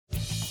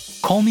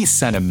Call me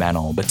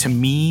sentimental, but to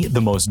me,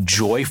 the most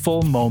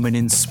joyful moment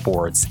in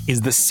sports is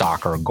the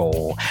soccer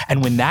goal.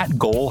 And when that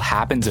goal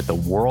happens at the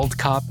World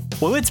Cup,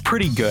 well, it's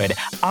pretty good.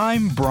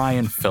 I'm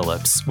Brian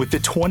Phillips. With the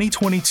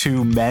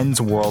 2022 Men's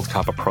World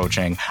Cup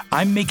approaching,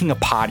 I'm making a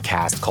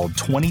podcast called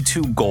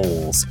 22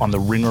 Goals on the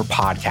Ringer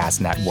Podcast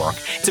Network.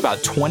 It's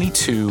about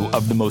 22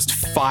 of the most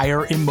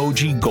fire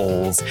emoji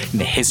goals in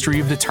the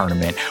history of the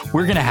tournament.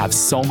 We're going to have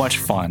so much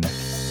fun.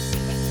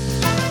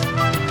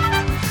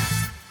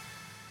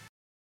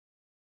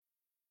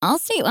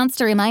 Allstate wants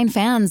to remind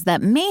fans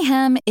that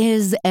mayhem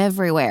is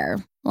everywhere.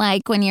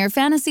 Like when your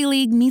fantasy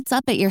league meets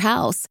up at your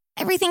house.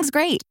 Everything's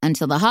great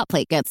until the hot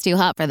plate gets too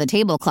hot for the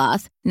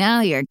tablecloth.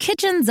 Now your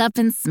kitchen's up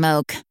in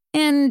smoke.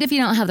 And if you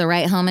don't have the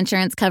right home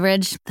insurance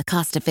coverage, the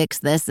cost to fix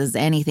this is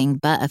anything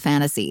but a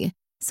fantasy.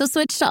 So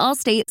switch to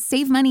Allstate,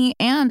 save money,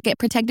 and get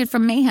protected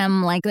from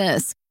mayhem like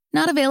this.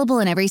 Not available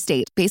in every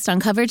state based on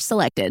coverage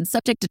selected,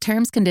 subject to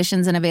terms,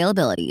 conditions, and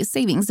availability.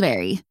 Savings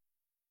vary.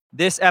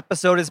 This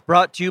episode is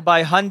brought to you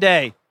by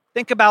Hyundai.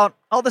 Think about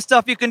all the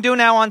stuff you can do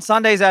now on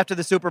Sundays after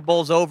the Super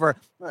Bowl's over.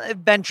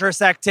 Adventurous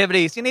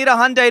activities. You need a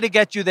Hyundai to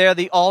get you there.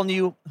 The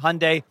all-new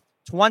Hyundai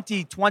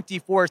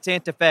 2024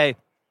 Santa Fe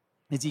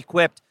is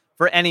equipped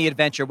for any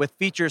adventure with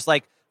features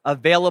like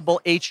available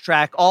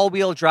H-Track,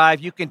 all-wheel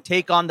drive. You can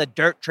take on the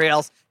dirt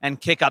trails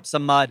and kick up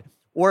some mud.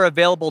 Or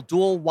available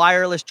dual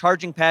wireless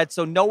charging pads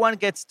so no one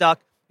gets stuck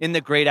in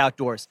the great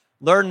outdoors.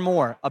 Learn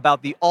more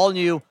about the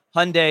all-new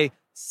Hyundai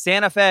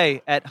Santa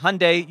Fe at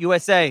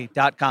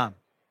HyundaiUSA.com.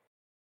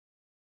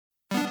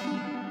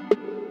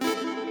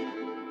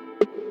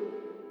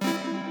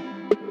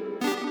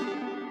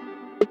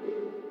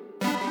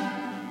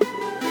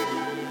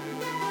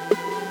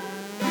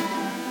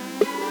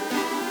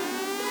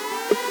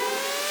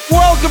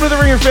 Welcome to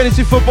the Ringer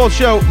Fantasy Football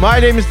Show. My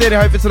name is Danny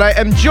Heifetz, and I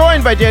am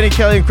joined by Danny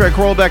Kelly and Craig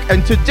Horlbeck.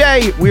 And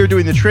today we are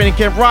doing the training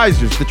camp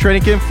risers, the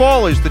training camp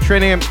fallers, the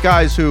training camp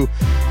guys who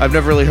I've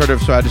never really heard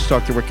of, so I just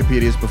talked to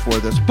Wikipedia's before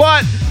this.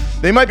 But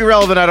they might be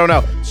relevant, I don't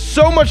know.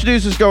 So much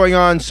news is going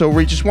on, so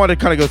we just want to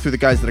kind of go through the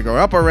guys that are going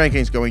up our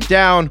rankings, going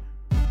down,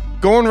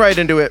 going right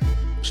into it.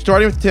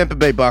 Starting with the Tampa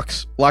Bay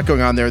Bucks, a lot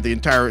going on there. The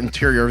entire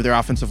interior of their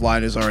offensive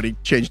line is already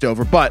changed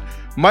over. But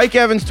Mike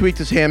Evans tweaked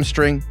his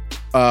hamstring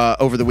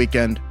over the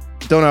weekend.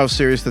 Don't know how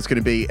serious that's going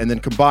to be. And then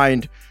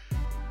combined,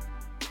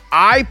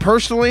 I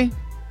personally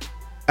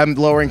am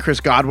lowering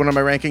Chris Godwin on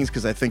my rankings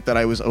because I think that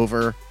I was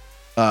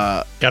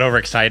got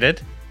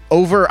overexcited,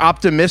 over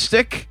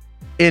optimistic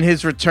in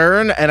his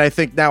return. And I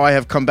think now I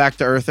have come back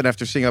to earth. And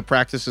after seeing how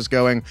practice is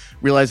going,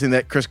 realizing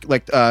that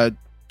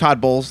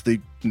Todd Bowles, the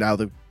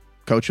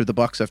coach of the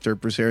Bucks after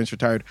Bruce Arians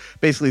retired,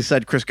 basically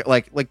said Chris,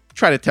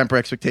 try to temper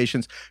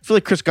expectations. I feel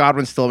like Chris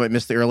Godwin still might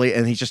miss the early,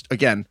 and he's just,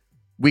 again,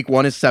 week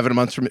one is 7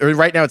 months from, or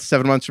right now it's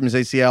 7 months from his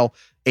ACL,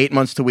 8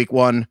 months to week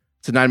one.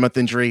 It's a 9-month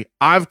injury.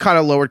 I've kind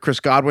of lowered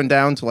Chris Godwin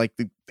down to like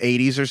the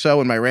 80s or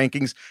so in my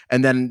rankings.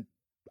 And then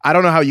I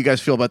don't know how you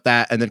guys feel about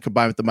that. And then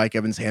combined with the Mike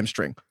Evans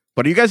hamstring.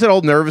 But are you guys at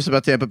all nervous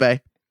about Tampa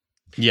Bay?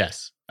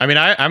 Yes. I mean,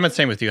 I'm the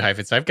same with you,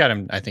 Heifetz. I've got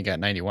him, I think, at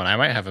 91. I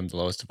might have him the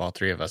lowest of all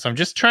three of us. I'm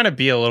just trying to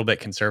be a little bit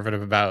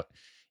conservative about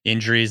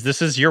injuries.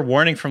 This is your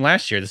warning from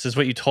last year. This is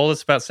what you told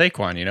us about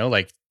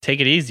Saquon, take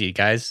it easy,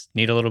 guys.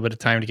 Need a little bit of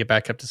time to get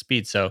back up to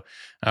speed. So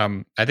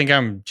I think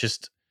I'm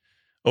just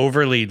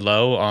overly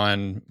low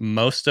on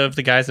most of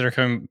the guys that are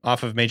coming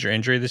off of major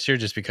injury this year,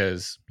 just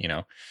because,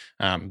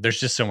 there's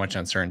just so much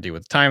uncertainty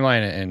with the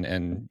timeline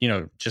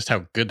and just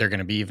how good they're going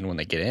to be even when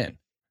they get in.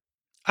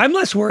 I'm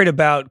less worried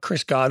about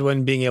Chris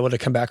Godwin being able to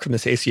come back from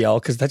this ACL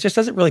because that just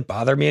doesn't really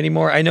bother me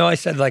anymore. I know I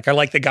said I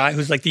like the guy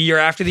who's like the year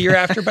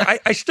after,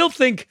 but I still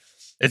think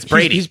it's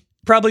Brady. He's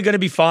probably going to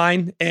be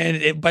fine.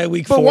 And by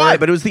week 4. But why?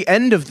 But it was the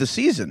end of the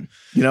season.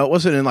 It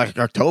wasn't in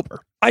October.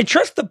 I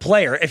trust the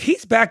player. If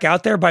he's back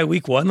out there by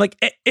week 1,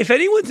 if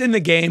anyone's in the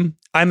game,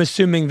 I'm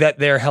assuming that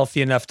they're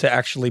healthy enough to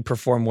actually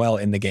perform well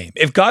in the game.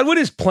 If Godwin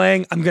is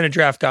playing, I'm going to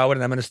draft Godwin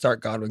and I'm going to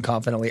start Godwin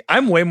confidently.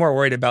 I'm way more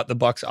worried about the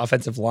Bucs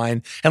offensive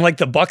line and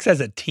the Bucs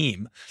as a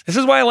team. This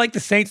is why I like the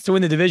Saints to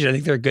win the division. I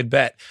think they're a good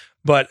bet.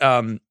 But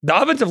the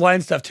offensive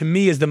line stuff to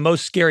me is the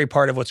most scary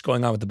part of what's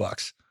going on with the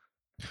Bucs.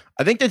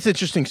 I think that's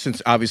interesting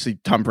since obviously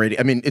Tom Brady,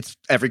 it's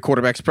every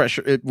quarterback's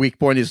pressure. Weak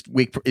point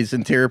is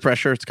interior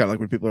pressure. It's kind of like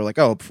when people are like,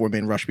 oh,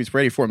 4-man rush beats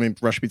Brady, 4-man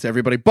rush beats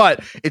everybody.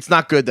 But it's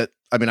not good that,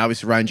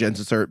 obviously Ryan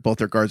Jensen's hurt. Both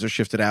their guards are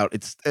shifted out.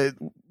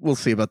 We'll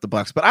see about the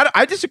Bucs. But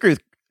I disagree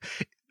with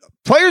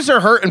players are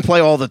hurt and play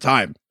all the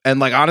time.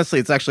 And honestly,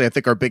 it's actually, I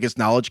think our biggest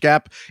knowledge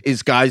gap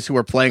is guys who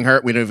are playing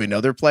hurt. We don't even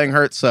know they're playing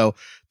hurt. So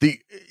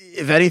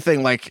if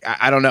anything,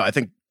 I don't know. I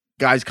think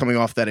guys coming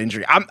off that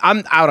injury.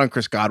 I'm out on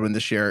Chris Godwin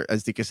this year,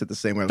 as Dika said the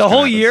same way. The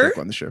whole year?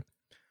 This year.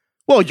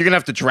 Well, you're going to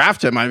have to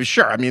draft him, I'm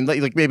sure.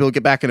 Maybe he'll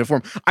get back into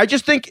form. I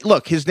just think,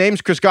 look, his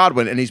name's Chris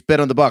Godwin, and he's been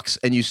on the Bucs,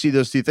 and you see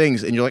those two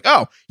things, and you're like,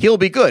 oh, he'll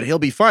be good. He'll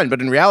be fine. But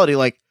in reality,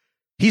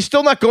 he's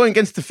still not going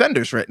against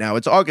defenders right now.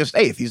 It's August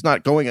 8th. He's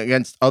not going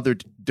against other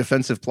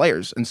defensive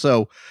players. And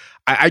so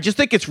I just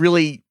think it's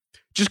really,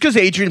 just because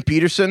Adrian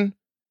Peterson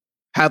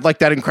had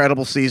that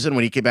incredible season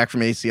when he came back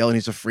from ACL and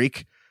he's a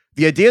freak,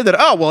 the idea that,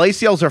 oh, well,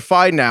 ACLs are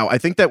fine now. I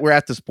think that we're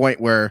at this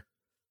point where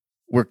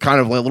we're kind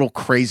of like a little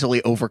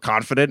crazily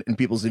overconfident in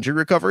people's injury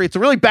recovery. It's a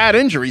really bad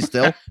injury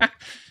still.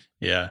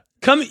 Yeah.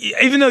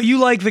 Even though you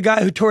like the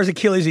guy who tore his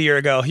Achilles a year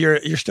ago,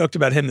 you're stoked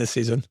about him this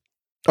season.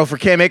 Oh, for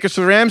Cam Akers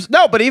for the Rams?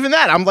 No, but even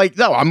that, I'm like,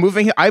 no, I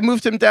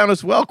moved him down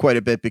as well quite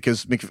a bit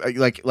because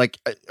like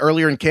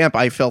earlier in camp,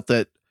 I felt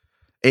that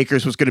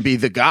Akers was going to be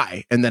the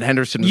guy and that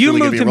Henderson was You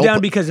really moved him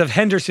down because because of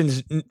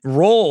Henderson's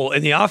role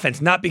in the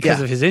offense, not because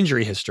of his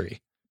injury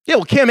history. Yeah,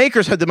 well, Cam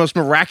Akers had the most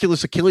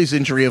miraculous Achilles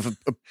injury of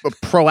a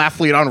pro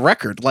athlete on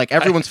record. Like,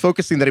 everyone's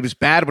focusing that he was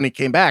bad when he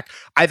came back.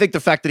 I think the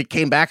fact that he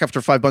came back after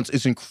 5 months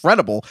is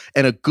incredible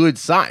and a good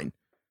sign.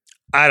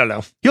 I don't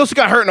know. He also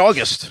got hurt in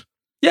August.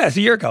 Yeah, it's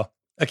a year ago.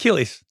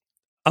 Achilles.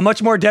 A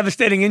much more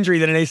devastating injury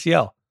than an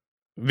ACL.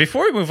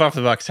 Before we move off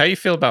the Bucs, how do you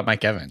feel about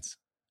Mike Evans?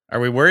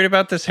 Are we worried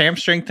about this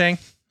hamstring thing?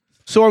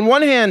 So on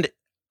one hand,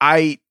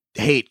 I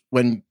hate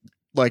when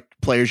like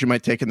players you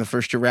might take in the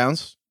first 2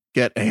 rounds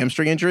get a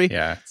hamstring injury.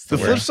 Yeah. The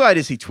flip side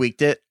is he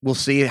tweaked it. We'll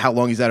see how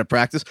long he's out of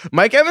practice.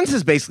 Mike Evans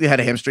has basically had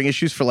hamstring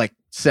issues for like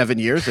 7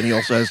 years, and he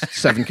also has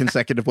 7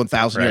 consecutive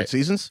 1,000-yard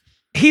seasons.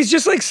 He's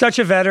just like such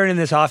a veteran in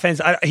this offense.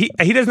 He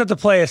doesn't have to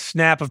play a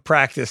snap of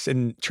practice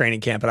in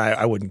training camp, and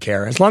I wouldn't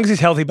care. As long as he's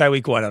healthy by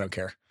week 1, I don't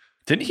care.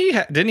 Didn't he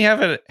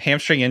have a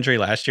hamstring injury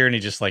last year and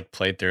he just like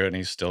played through it and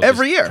he's still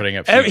every year putting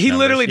up he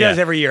literally does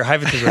every year.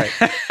 Heifetz is right.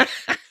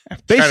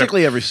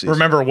 Basically every season.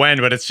 Remember when,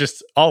 but it's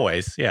just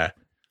always. Yeah.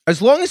 As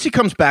long as he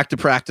comes back to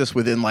practice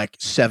within like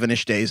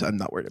 7-ish days, I'm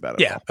not worried about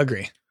it. Yeah,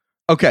 agree.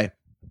 Okay.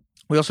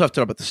 We also have to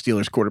talk about the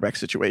Steelers quarterback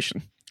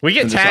situation. We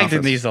get tagged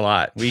in these a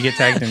lot. We get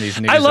tagged in these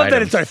news I love items.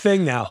 that it's our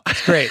thing now.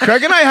 It's great.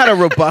 Craig and I had a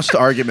robust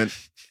argument,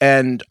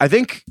 and I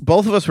think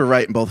both of us were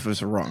right and both of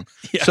us were wrong.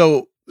 Yeah.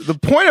 So the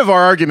point of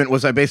our argument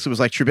was I basically was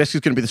like, Trubisky's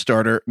going to be the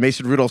starter,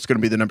 Mason Rudolph's going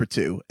to be the number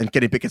 2, and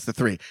Kenny Pickett's the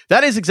 3.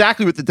 That is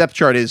exactly what the depth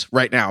chart is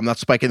right now. I'm not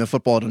spiking the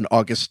football at an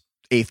August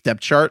 8th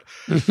depth chart.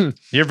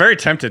 You're very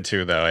tempted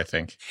to, though, I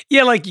think.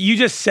 Yeah, like you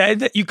just said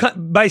that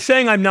by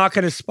saying I'm not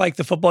going to spike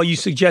the football, you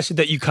suggested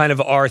that you kind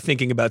of are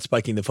thinking about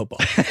spiking the football.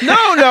 No.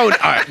 All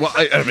right, well,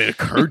 I mean, it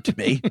occurred to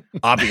me,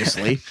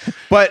 obviously,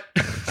 but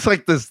it's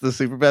like the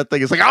super bad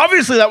thing. It's like,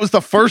 obviously that was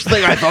the first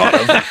thing I thought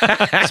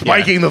of,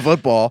 spiking the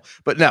football.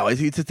 But no,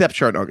 it's a depth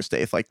chart on August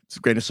 8th. Like, it's a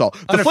grain of salt.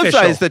 The flip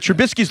side is that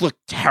Trubisky's look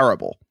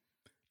terrible.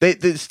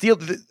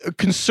 The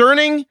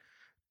concerning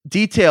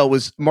detail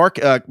was Mark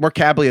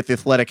Cabley at The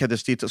Athletic had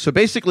this detail. So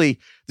basically,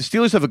 the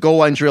Steelers have a goal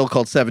line drill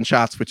called 7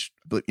 shots, which,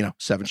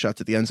 7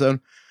 shots at the end zone.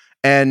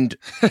 And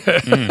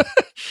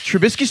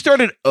Trubisky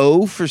started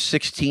 0 for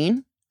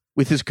 16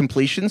 with his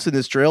completions in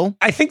this drill.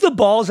 I think the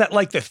ball's at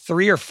like the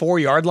 3 or 4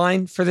 yard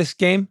line for this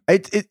game.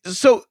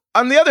 So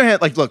on the other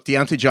hand, like, look,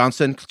 Deontay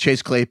Johnson,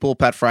 Chase Claypool,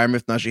 Pat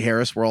Freiermuth, Najee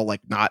Harris were all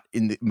like not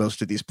in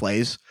most of these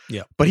plays.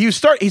 Yeah. But he's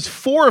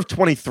 4 of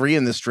 23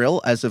 in this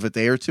drill as of a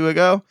day or two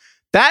ago.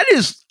 That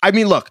is, I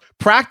mean, look,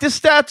 practice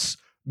stats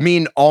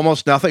mean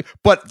almost nothing,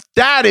 but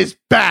that is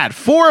bad.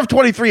 4 of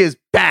 23 is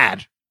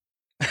bad.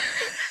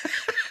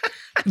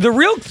 The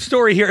real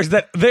story here is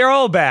that they're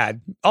all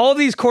bad. All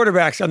these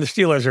quarterbacks on the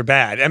Steelers are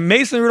bad. And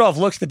Mason Rudolph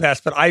looks the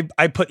best, but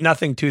I put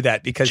nothing to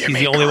that because he's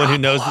the only one who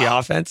knows the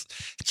offense.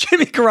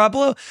 Jimmy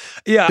Garoppolo?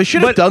 Yeah. They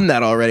should have done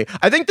that already.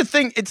 I think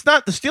it's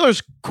not the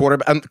Steelers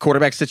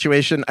quarterback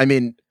situation. I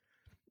mean,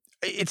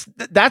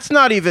 that's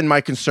not even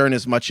my concern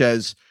as much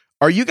as,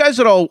 are you guys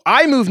at all?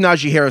 I moved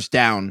Najee Harris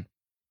down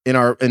in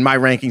my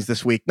rankings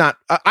this week.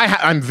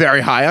 I'm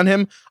very high on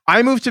him.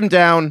 I moved him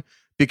down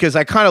because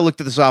I kind of looked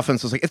at this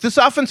offense. I was like, if this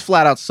offense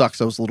flat out sucks,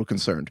 I was a little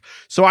concerned.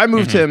 So I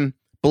moved him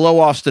below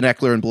Austin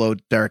Eckler and below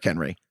Derrick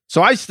Henry.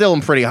 So I still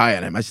am pretty high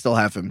on him. I still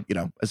have him,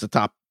 as a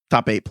top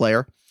 8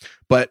 player.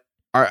 But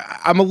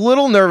I'm a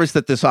little nervous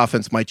that this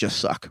offense might just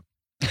suck.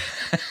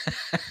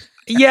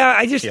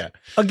 Yeah,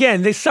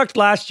 again, they sucked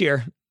last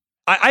year.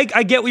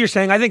 I get what you're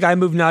saying. I think I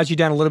moved Najee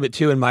down a little bit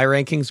too in my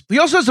rankings. He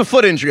also has a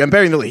foot injury. I'm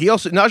burying the lead.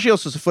 Najee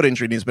also has a foot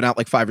injury and he's been out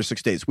like 5 or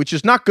 6 days, which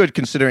is not good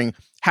considering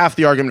half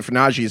the argument for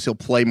Najee is he'll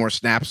play more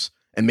snaps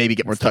and maybe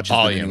get more touches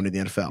than anyone in the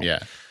NFL. Yeah.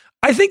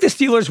 I think the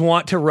Steelers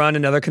want to run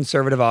another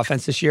conservative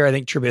offense this year. I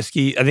think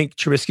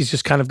Trubisky's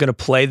just kind of going to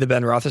play the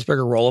Ben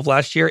Roethlisberger role of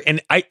last year.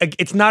 And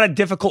it's not a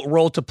difficult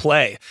role to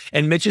play.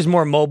 And Mitch is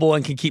more mobile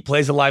and can keep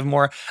plays alive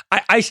more.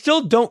 I still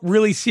don't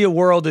really see a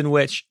world in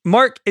which,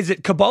 Mark, is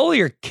it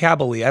Kabali or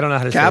Kabali? I don't know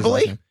how to say his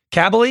last name.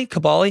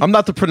 Kabali? I'm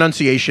not the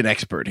pronunciation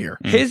expert here.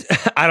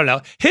 I don't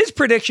know. His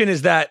prediction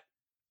is that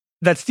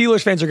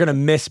Steelers fans are going to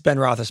miss Ben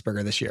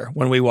Roethlisberger this year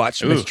when we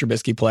watch Mitch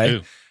Trubisky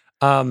play.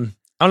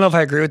 I don't know if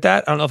I agree with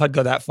that. I don't know if I'd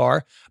go that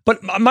far.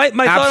 But my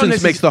thought on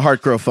this makes the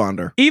heart grow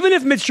fonder. Even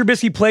if Mitch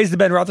Trubisky plays the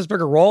Ben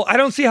Roethlisberger role, I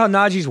don't see how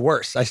Najee's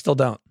worse. I still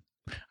don't.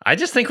 I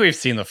just think we've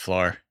seen the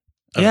floor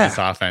of this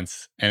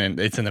offense,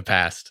 and it's in the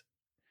past.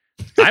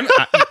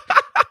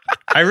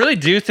 I really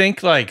do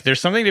think like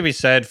there's something to be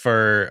said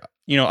for,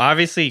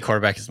 obviously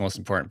quarterback is the most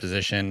important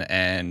position,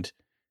 and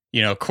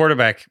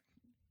quarterback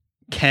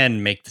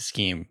can make the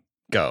scheme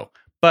go.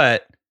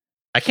 But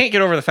I can't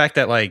get over the fact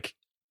that like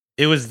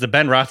it was the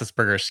Ben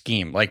Roethlisberger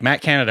scheme. Like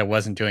Matt Canada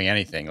wasn't doing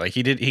anything. Like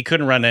he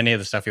couldn't run any of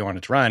the stuff he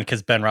wanted to run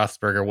because Ben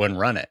Roethlisberger wouldn't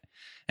run it.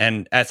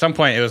 And at some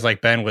point, it was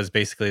like Ben was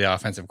basically the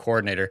offensive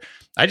coordinator.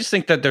 I just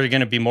think that there are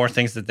going to be more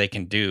things that they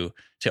can do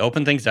to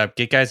open things up,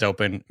 get guys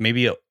open,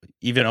 maybe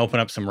even open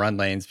up some run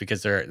lanes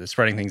because they're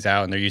spreading things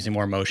out and they're using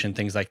more motion,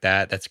 things like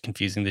that. That's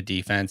confusing the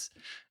defense,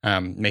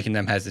 making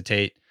them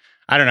hesitate.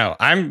 I don't know.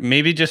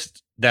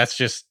 That's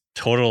just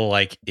total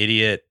like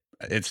idiot.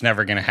 It's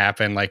never going to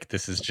happen. Like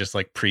this is just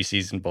like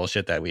preseason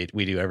bullshit that we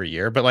do every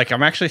year. But like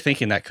I'm actually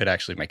thinking that could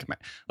actually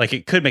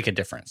it could make a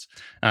difference.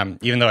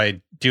 Even though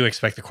I do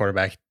expect the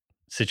quarterback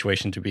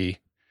situation to be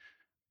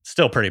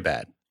still pretty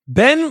bad.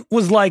 Ben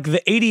was like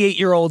the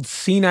 88-year-old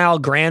senile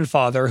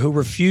grandfather who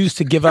refused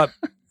to give up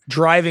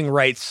driving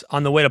rights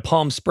on the way to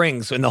Palm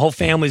Springs, and the whole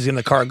family's in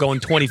the car going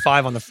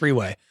 25 on the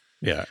freeway.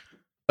 Yeah.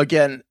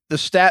 Again,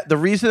 the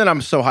reason that I'm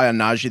so high on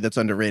Najee that's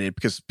underrated,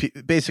 because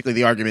basically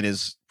the argument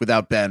is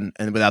without Ben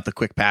and without the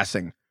quick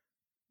passing,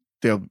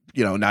 Najee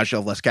will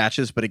have less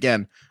catches. But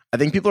again, I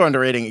think people are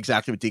underrating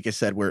exactly what DK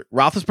said, where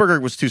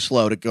Roethlisberger was too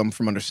slow to come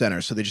from under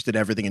center, so they just did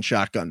everything in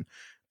shotgun.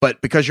 But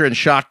because you're in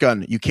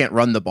shotgun, you can't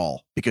run the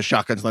ball because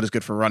shotgun's not as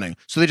good for running.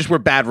 So they just were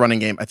bad running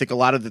game. I think a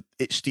lot of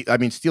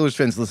Steelers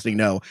fans listening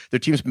know their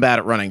team's been bad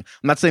at running.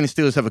 I'm not saying the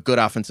Steelers have a good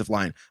offensive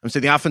line. I'm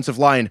saying the offensive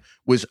line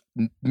was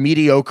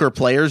mediocre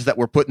players that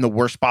were put in the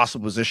worst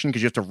possible position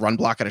because you have to run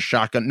block at a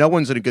shotgun. No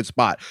one's in a good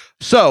spot.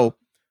 So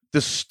the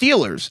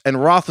Steelers and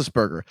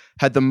Roethlisberger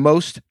had the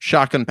most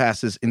shotgun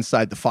passes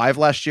inside the 5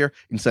 last year,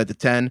 inside the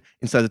 10,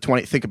 inside the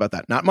 20. Think about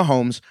that. Not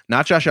Mahomes,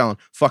 not Josh Allen.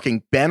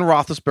 Fucking Ben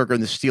Roethlisberger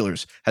and the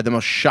Steelers had the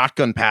most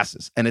shotgun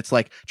passes. And it's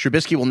like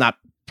Trubisky will not.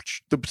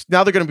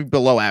 Now they're going to be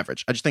below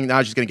average. I just think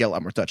Najee's going to get a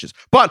lot more touches.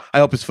 But I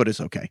hope his foot is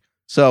okay.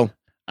 So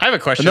I have a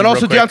question. And then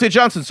also Deontay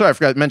Johnson. Sorry, I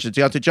forgot to mention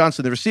Deontay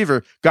Johnson, the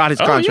receiver, got his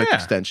contract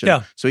extension.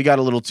 Yeah. So he got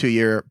a little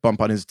 2-year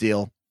bump on his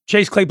deal.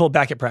 Chase Claypool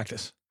back at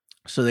practice.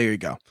 So there you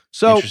go.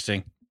 So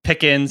interesting.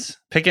 Pickens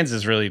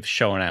is really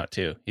showing out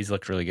too. He's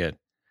looked really good.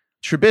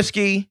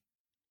 Trubisky,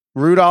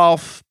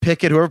 Rudolph,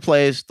 Pickett, whoever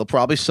plays, they'll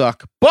probably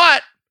suck.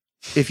 But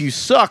if you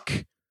suck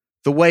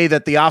the way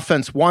that the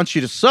offense wants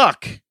you to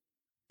suck,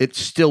 it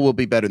still will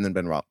be better than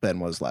Ben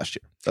was last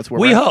year. That's where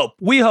we hope.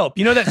 We hope.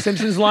 You know that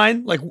Simpsons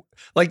line, like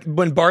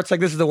when Bart's like,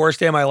 "This is the worst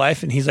day of my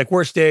life," and he's like,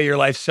 "Worst day of your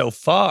life so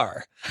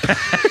far."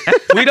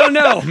 We don't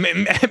know.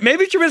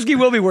 Maybe Trubisky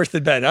will be worse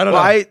than Ben. I don't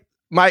know.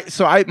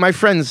 My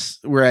friends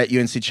were at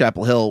UNC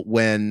Chapel Hill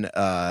when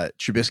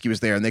Trubisky was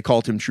there, and they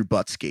called him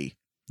Trubutsky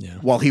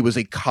while he was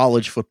a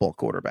college football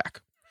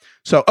quarterback.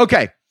 So,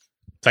 okay. Is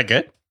that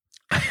good?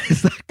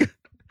 Is that good?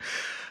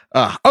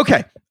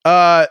 Okay.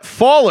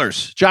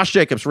 Fallers. Josh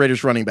Jacobs,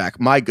 Raiders running back.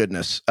 My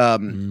goodness.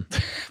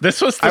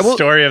 This was the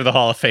story of the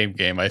Hall of Fame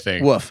game, I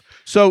think. Woof.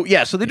 So,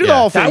 so they do the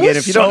Hall of Fame game.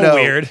 If you don't know,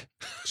 weird.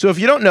 So if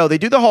you don't know, they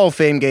do the Hall of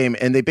Fame game,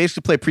 and they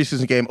basically play a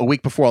preseason game a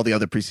week before all the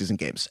other preseason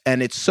games.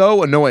 And it's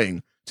so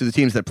annoying to the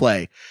teams that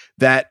play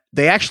that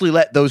they actually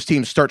let those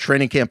teams start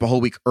training camp a whole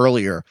week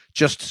earlier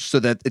just so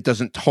that they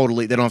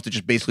don't have to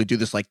just basically do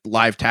this like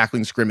live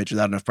tackling scrimmage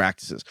without enough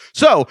practices.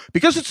 So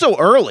because it's so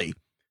early,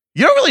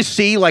 you don't really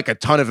see like a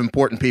ton of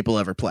important people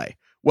ever play.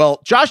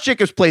 Well, Josh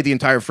Jacobs played the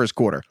entire first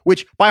quarter,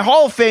 which by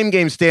Hall of Fame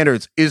game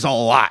standards is a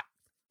lot.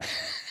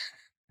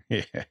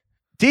 Yeah.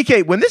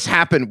 DK, when this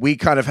happened, we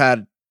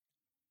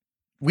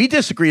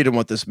disagreed on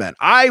what this meant.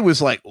 I was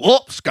like,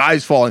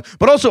 sky's falling.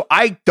 But also,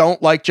 I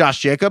don't like Josh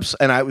Jacobs.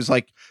 And I was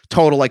like,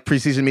 total like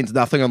preseason means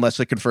nothing unless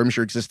it confirms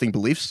your existing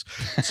beliefs.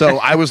 So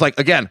I was like,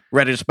 again,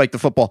 ready to spike the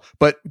football.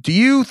 But do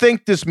you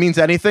think this means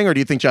anything, or do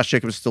you think Josh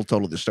Jacobs is still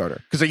totally the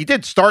starter? Because he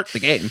did start the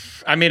game.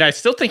 I mean, I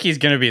still think he's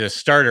going to be the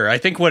starter. I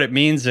think what it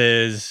means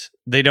is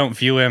they don't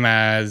view him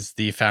as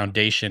the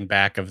foundation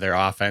back of their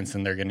offense,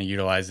 and they're going to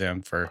utilize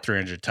him for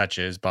 300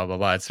 touches, blah, blah,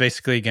 blah. It's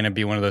basically going to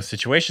be one of those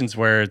situations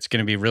where it's going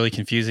to be really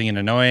confusing and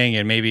annoying,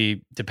 and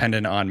maybe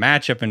dependent on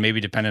matchup and maybe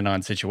dependent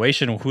on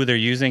situation, who they're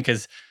using.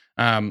 Because,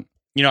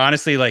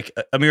 honestly, like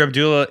Amir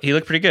Abdullah, he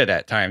looked pretty good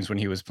at times when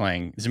he was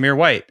playing. Zamir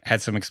White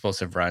had some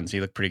explosive runs. He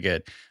looked pretty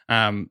good.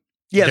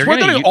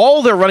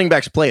 All their running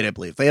backs played, I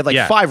believe. They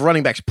had 5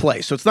 running backs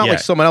play. So it's not like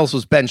someone else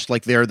was benched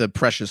like they're the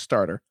precious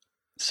starter.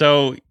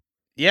 So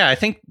yeah, I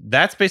think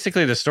that's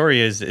basically the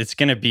story. Is it's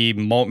going to be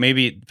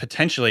maybe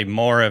potentially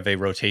more of a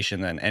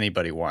rotation than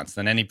anybody wants,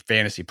 than any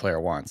fantasy player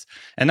wants,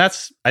 and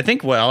that's I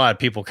think what a lot of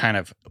people kind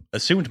of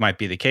assumed might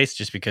be the case,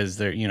 just because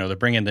they're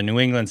bringing the New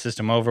England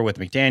system over with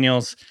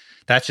McDaniels.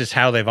 That's just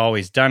how they've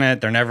always done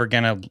it. They're never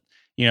going to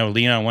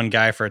lean on one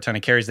guy for a ton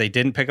of carries. They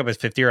didn't pick up his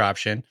 5th-year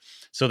option,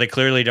 so they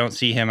clearly don't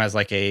see him as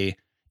like a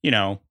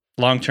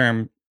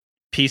long-term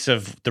piece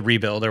of the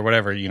rebuild or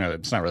whatever.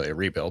 It's not really a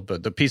rebuild,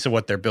 but the piece of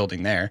what they're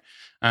building there.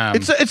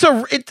 It's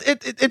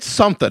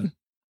something.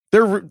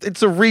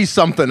 It's a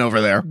something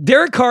over there.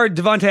 Derek Carr,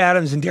 Devontae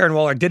Adams, and Darren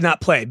Waller did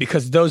not play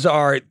because those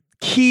are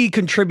key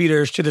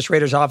contributors to this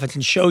Raiders offense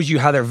and shows you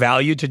how they're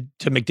valued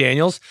to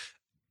McDaniels.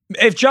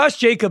 If Josh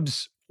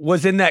Jacobs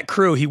was in that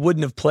crew, he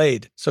wouldn't have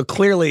played. So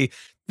clearly,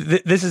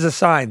 this is a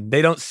sign.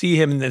 They don't see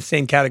him in the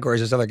same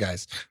categories as other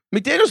guys.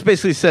 McDaniels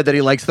basically said that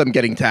he likes them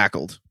getting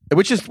tackled.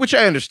 which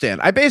I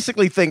understand. I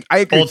basically think I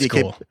agree Old with DK.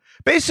 school.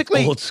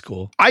 Basically, Old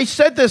school. I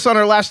said this on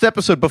our last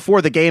episode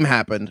before the game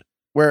happened,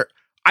 where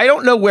I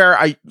don't know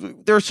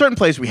there are certain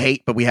plays we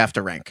hate, but we have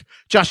to rank.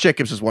 Josh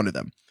Jacobs is one of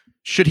them.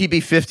 Should he be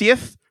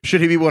 50th?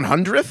 Should he be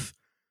 100th?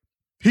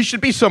 He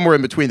should be somewhere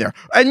in between there.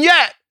 And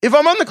yet, if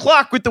I'm on the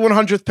clock with the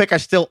 100th pick, I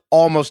still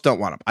almost don't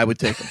want him. I would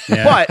take him.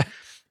 Yeah. But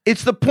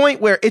it's the point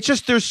where it's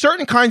just there's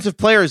certain kinds of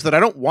players that I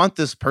don't want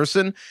this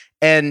person,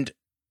 and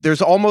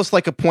there's almost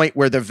like a point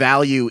where the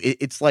value,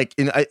 it's like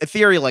in a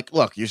theory, like,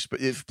 look, if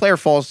a player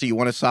falls to you,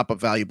 want to sop up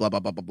value, blah, blah,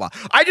 blah, blah, blah.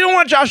 I didn't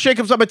want Josh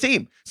Jacobs on my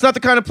team. It's not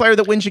the kind of player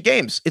that wins you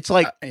games. It's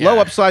like low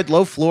upside,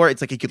 low floor. It's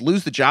like he could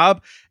lose the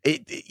job.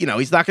 He's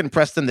not going to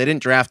impress them. They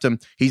didn't draft him.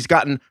 He's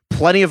gotten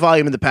plenty of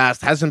volume in the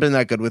past, hasn't been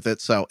that good with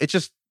it. So it's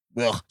just,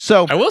 ugh.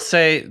 So I will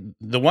say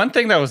the one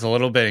thing that was a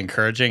little bit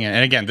encouraging,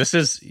 and again,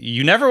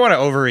 you never want to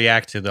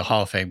overreact to the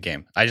Hall of Fame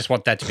game. I just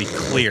want that to be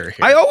clear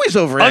here. I always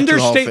overreact.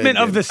 Understatement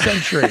of the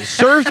century.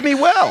 Served me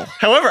well.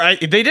 However,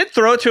 they did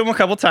throw it to him a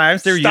couple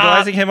times. They were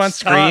utilizing him on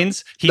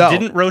screens. He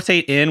didn't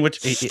rotate in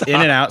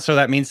and out, so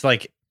that means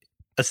like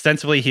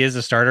ostensibly he is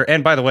a starter.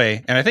 And by the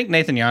way, and I think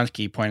Nathan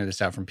Jansky pointed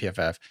this out from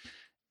PFF.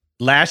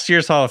 Last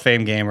year's Hall of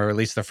Fame game, or at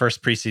least the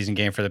first preseason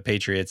game for the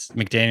Patriots,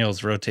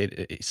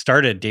 McDaniels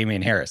started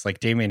Damian Harris. Like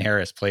Damian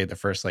Harris played the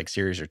first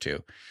series or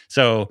two.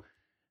 So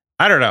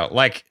I don't know.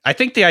 Like I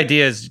think the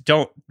idea is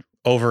don't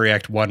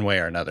overreact one way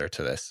or another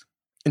to this.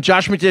 And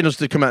Josh McDaniels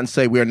did come out and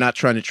say, we are not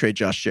trying to trade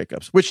Josh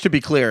Jacobs, which to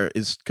be clear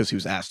is because he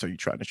was asked, are you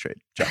trying to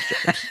trade Josh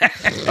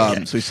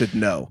Jacobs? So he said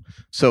no.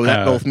 So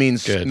that both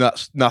means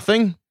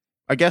nothing,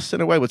 I guess,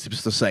 in a way. What's he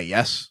supposed to say?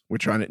 Yes, we're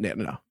trying to,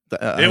 no.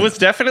 It was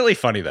definitely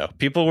funny, though.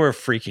 People were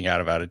freaking out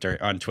about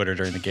it on Twitter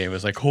during the game. It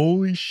was like,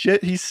 holy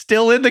shit, he's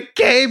still in the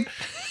game.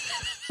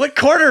 What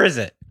quarter is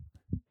it?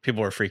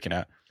 People were freaking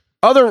out.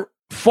 Other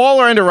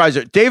faller and a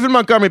riser. David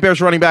Montgomery, Bears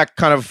running back,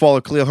 kind of a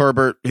faller. Khalil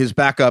Herbert, his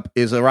backup,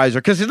 is a riser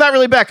because he's not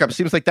really backup.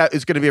 Seems like that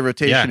is going to be a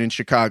rotation in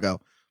Chicago.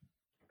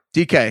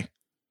 DK,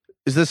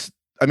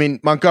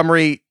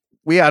 Montgomery,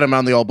 we had him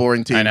on the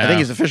all-boring team. I think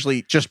he's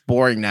officially just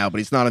boring now, but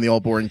he's not on the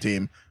all-boring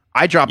team.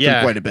 I dropped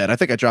him quite a bit. I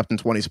think I dropped him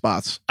 20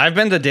 spots. I've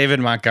been the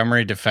David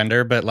Montgomery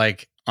defender, but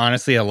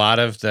honestly, a lot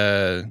of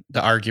the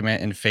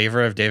argument in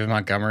favor of David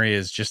Montgomery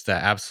is just the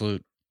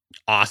absolute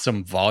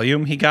awesome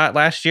volume he got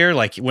last year.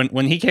 Like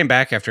when he came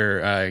back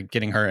after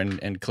getting hurt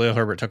and Khalil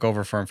Herbert took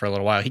over for him for a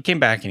little while, he came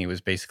back and he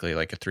was basically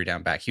like a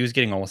 3-down back. He was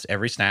getting almost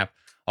every snap,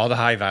 all the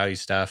high value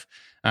stuff.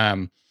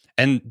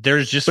 And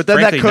there's just, but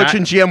then that coach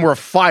and GM were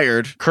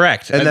fired.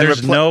 Correct. And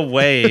there's no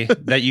way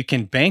that you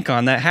can bank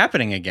on that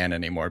happening again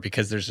anymore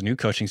because there's a new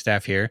coaching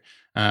staff here.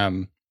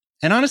 And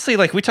honestly,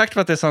 we talked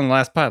about this on the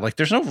last pod,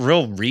 there's no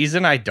real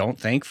reason, I don't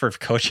think, for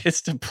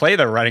coaches to play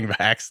the running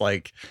backs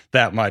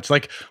that much.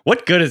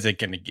 What good is it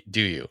going to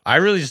do you? I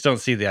really just don't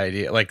see the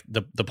idea,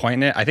 the point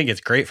in it. I think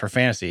it's great for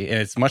fantasy and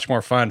it's much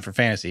more fun for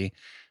fantasy.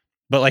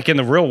 But in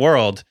the real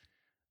world,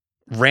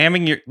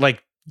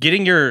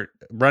 getting your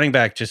running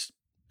back just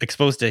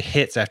exposed to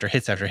hits after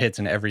hits after hits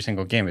in every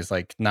single game is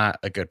not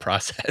a good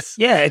process.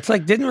 Yeah, it's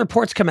didn't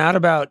reports come out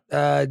about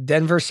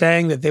Denver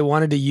saying that they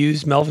wanted to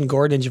use Melvin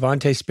Gordon and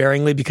Javonte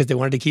sparingly because they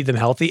wanted to keep them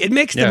healthy? It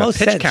makes the most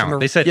sense. Count.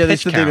 They said they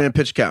pitch said count. they made a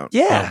pitch count.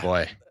 Yeah. Oh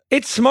boy.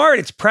 It's smart.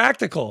 It's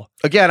practical.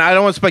 Again, I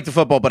don't want to spike the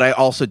football, but I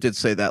also did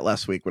say that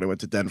last week when I went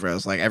to Denver. I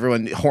was like,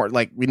 everyone,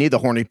 we need the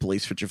horny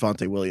police for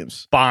Javonte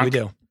Williams. Bonk. We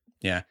do.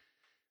 Yeah.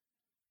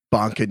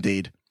 Bonk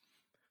indeed.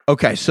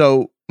 Okay,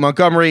 so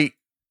Montgomery,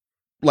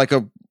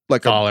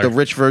 the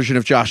rich version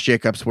of Josh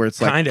Jacobs, where it's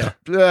kinda.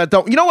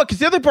 Don't you know what? Because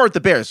the other part with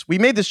the Bears, we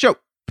made this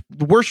joke.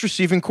 The worst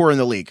receiving core in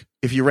the league,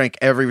 if you rank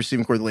every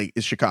receiving core in the league,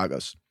 is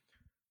Chicago's.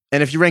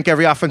 And if you rank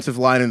every offensive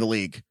line in the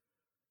league,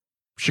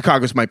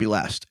 Chicago's might be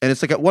last. And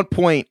it's at what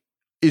point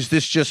is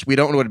this just, we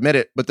don't want to admit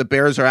it, but the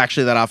Bears are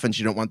actually that offense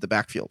you don't want the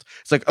backfield.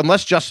 It's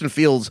unless Justin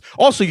Fields,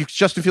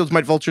 Justin Fields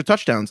might vulture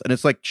touchdowns. And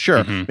it's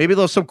sure, maybe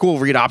there's some cool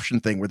read option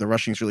thing where the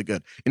rushing's really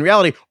good. In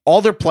reality,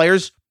 all their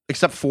players,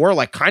 except 4,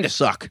 kind of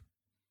suck.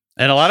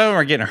 And a lot of them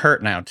are getting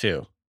hurt now,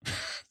 too.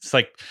 It's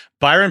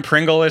Byron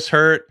Pringle is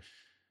hurt.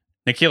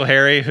 N'Keal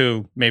Harry,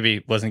 who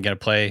maybe wasn't going to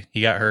play,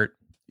 he got hurt.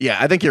 Yeah,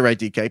 I think you're right,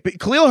 DK. But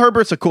Khalil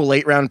Herbert's a cool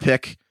late-round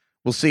pick.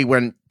 We'll see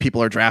when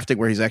people are drafting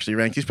where he's actually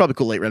ranked. He's probably a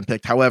cool late-round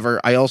pick.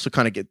 However, I also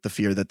kind of get the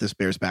fear that this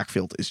Bears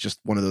backfield is just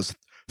one of those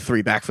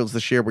 3 backfields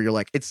this year where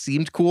you're it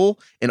seemed cool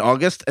in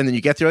August, and then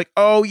you get there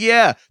oh,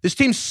 yeah, this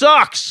team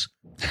sucks.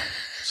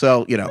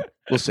 So,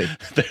 we'll see.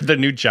 They're the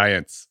new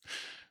Giants.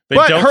 They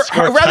but don't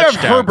score I'd rather touchdowns.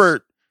 have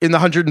Herbert in the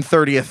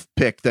 130th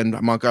pick than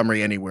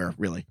Montgomery anywhere,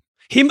 really.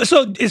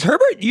 So is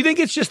Herbert, you think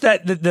it's just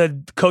that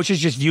the coaches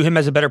just view him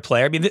as a better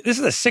player? I mean, this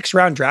is a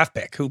 6th-round draft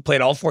pick who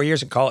played all 4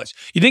 years in college.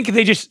 You think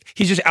he's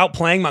just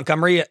outplaying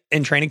Montgomery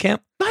in training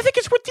camp? I think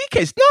it's what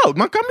DK's. No,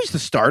 Montgomery's the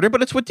starter,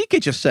 but it's what DK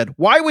just said.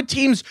 Why would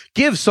teams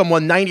give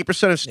someone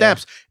 90% of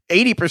snaps,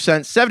 80%,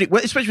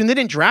 70%, especially when they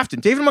didn't draft him?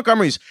 David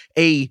Montgomery's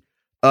a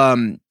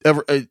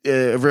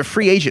a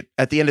free agent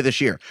at the end of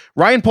this year.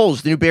 Ryan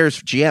Poles, the new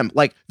Bears GM,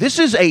 like this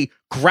is a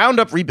ground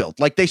up rebuild.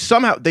 Like they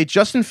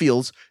Justin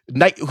Fields,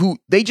 who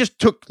they just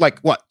took like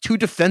 2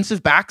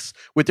 defensive backs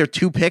with their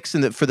 2 picks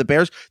for the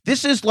Bears.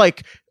 This is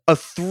like a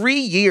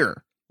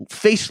 3-year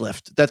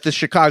facelift that the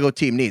Chicago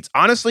team needs.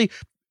 Honestly,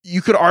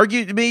 you could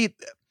argue to me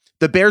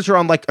the Bears are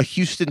on like a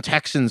Houston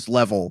Texans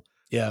level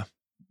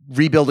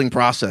rebuilding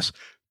process.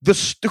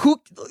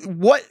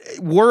 What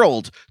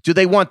world do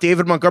they want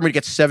David Montgomery to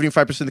get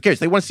 75% of the carries?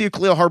 They want to see if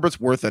Khalil Herbert's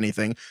worth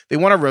anything. They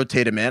want to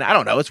rotate him in. I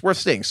don't know. It's worth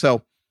seeing.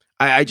 So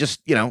I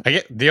just, I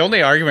get the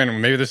only argument,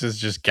 maybe this is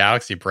just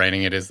galaxy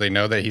braining it, is they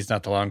know that he's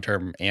not the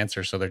long-term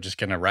answer. So they're just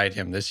going to ride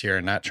him this year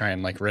and not try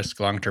and like risk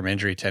long-term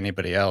injury to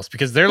anybody else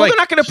because they're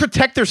not going to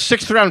protect their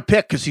 6th round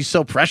pick because he's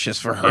so precious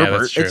for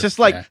Herbert. It's just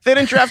like they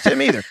didn't draft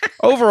him either.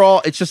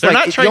 Overall, it's just they're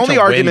like not trying the only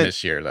to argument win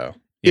this year though.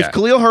 If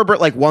Khalil Herbert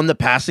won the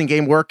passing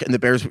game work and the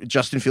Bears,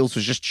 Justin Fields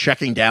was just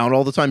checking down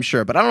all the time,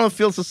 sure. But I don't know if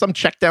Fields is some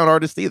check down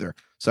artist either.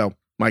 So,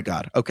 my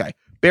God. Okay.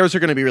 Bears are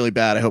going to be really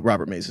bad. I hope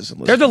Robert Mays isn't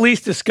listening. They're the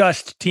least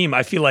discussed team,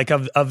 I feel like,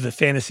 of the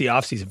fantasy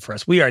offseason for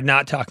us. We are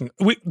not talking.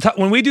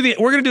 When we do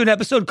we're going to do an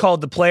episode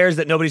called The Players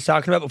That Nobody's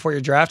Talking About Before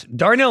Your Draft.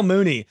 Darnell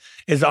Mooney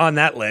is on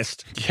that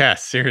list. Yeah,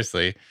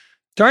 seriously.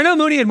 Darnell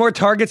Mooney had more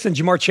targets than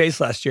Jamar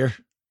Chase last year.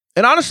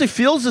 And honestly,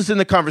 Fields is in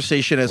the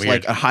conversation as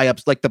like a high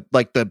ups, like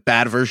the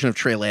bad version of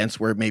Trey Lance,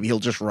 where maybe he'll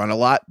just run a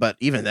lot. But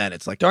even then,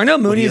 it's like Darnell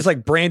Mooney is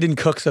like Brandon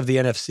Cooks of the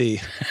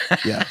NFC.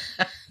 Yeah,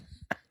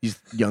 he's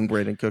young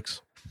Brandon Cooks.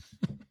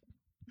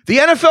 The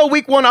NFL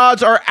Week 1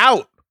 odds are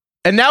out,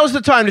 and now is the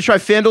time to try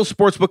FanDuel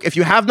Sportsbook. If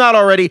you have not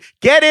already,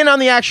 get in on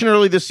the action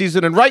early this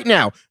season. And right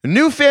now,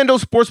 new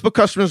FanDuel Sportsbook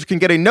customers can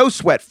get a no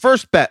sweat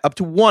first bet up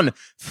to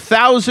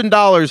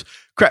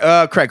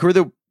 $1,000. Craig, who are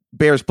the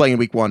Bears playing in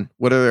Week 1?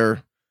 What are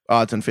their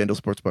odds on FanDuel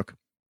Sportsbook?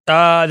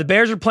 The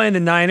Bears are playing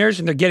the Niners,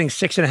 and they're getting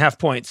 6.5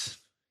 points.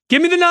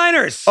 Give me the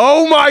Niners.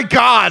 Oh, my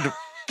God.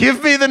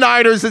 Give me the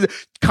Niners.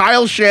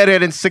 Kyle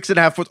Shanahan and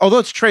 6.5 points. Although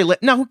it's Trey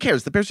Lance. No, who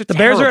cares? The Bears are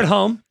terrible. Bears are at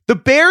home. The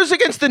Bears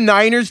against the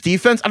Niners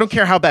defense, I don't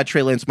care how bad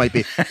Trey Lance might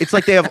be. It's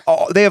like they have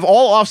all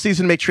offseason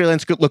to make Trey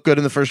Lance look good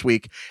in the first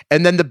week.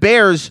 And then the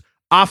Bears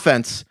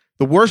offense,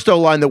 the worst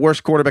O-line, the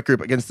worst quarterback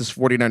group against this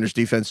 49ers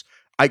defense.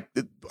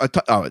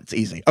 It's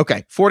easy.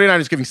 Okay,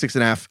 49ers giving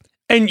 6.5.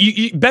 And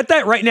you bet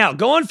that right now.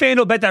 Go on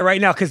FanDuel, bet that right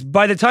now, because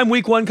by the time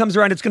Week 1 comes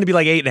around, it's going to be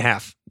like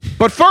 8.5.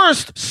 But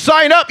first,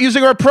 sign up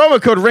using our promo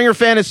code Ringer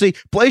Fantasy.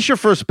 Place your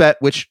first bet,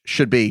 which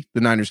should be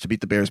the Niners to beat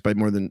the Bears by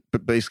more than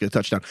basically a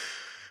touchdown.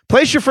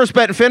 Place your first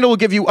bet, and FanDuel will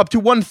give you up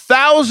to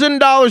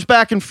 $1,000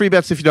 back in free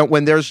bets if you don't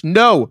win. There's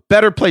no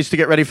better place to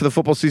get ready for the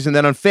football season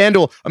than on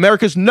FanDuel,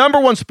 America's #1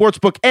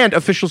 sportsbook and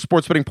official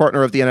sports betting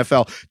partner of the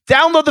NFL.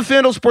 Download the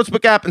FanDuel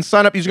Sportsbook app and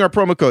sign up using our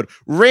promo code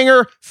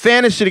Ringer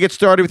Fantasy to get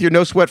started with your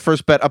no sweat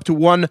first bet up to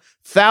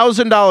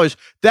 $1,000.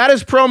 That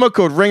is promo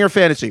code Ringer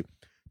Fantasy.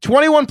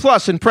 21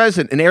 plus and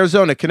present in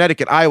Arizona,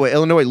 Connecticut, Iowa,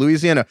 Illinois,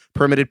 Louisiana,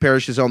 permitted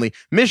parishes only,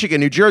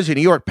 Michigan, New Jersey, New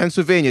York,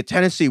 Pennsylvania,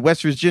 Tennessee,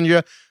 West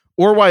Virginia,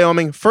 or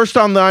Wyoming. First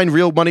online,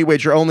 real money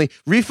wager only.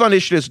 Refund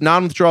issued as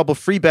non-withdrawable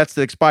free bets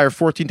that expire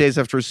 14 days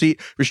after receipt.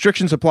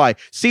 Restrictions apply.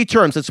 See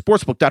terms at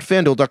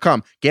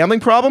sportsbook.fanduel.com. Gambling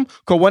problem?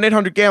 Call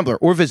 1-800-GAMBLER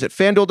or visit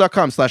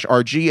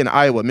fanduel.com/RG in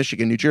Iowa,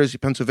 Michigan, New Jersey,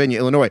 Pennsylvania,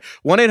 Illinois.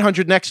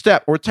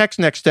 1-800-NEXT-STEP or text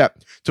NEXT STEP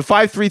to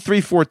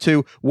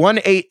 53342,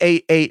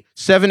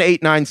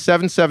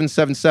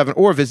 1-888-789-7777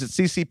 or visit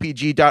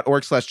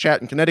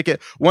ccpg.org/chat in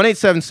Connecticut.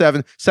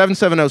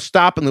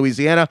 1-877-770-STOP in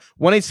Louisiana.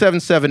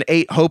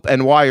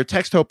 1-877-8-HOPE-NY or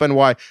text HOPE-NY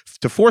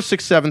to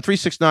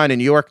 467-369 in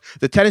New York.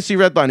 The Tennessee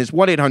Red Line is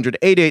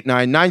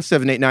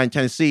 1-800-889-9789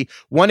 Tennessee,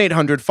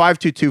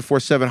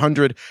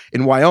 1-800-522-4700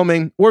 in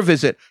Wyoming, or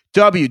visit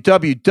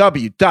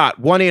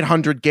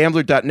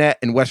www.1800gambler.net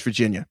in West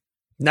Virginia.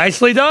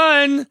 Nicely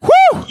done.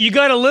 Woo! You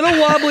got a little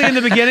wobbly in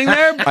the beginning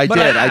there. I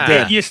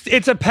did.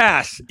 It's a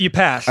pass. You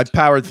passed. I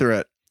powered through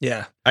it.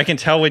 Yeah. I can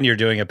tell when you're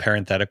doing a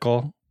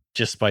parenthetical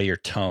just by your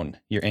tone,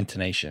 your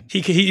intonation.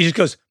 He just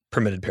goes,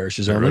 permitted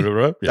parishes only.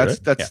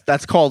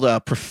 That's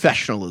called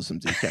professionalism,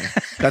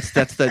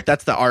 DK.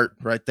 that's the art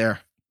right there.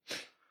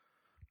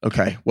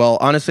 Okay. Well,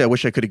 honestly, I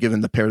wish I could have given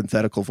the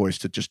parenthetical voice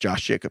to just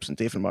Josh Jacobs and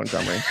David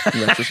Montgomery.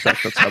 In retrospect,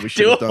 that's how we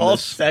should have done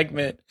this.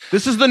 Segment.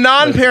 This is the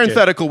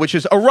non-parenthetical, which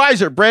is a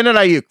riser. Brandon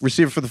Ayuk,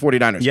 receiver for the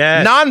 49ers.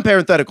 Yes.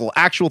 Non-parenthetical,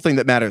 actual thing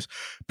that matters.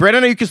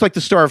 Brandon Ayuk is like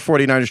the star of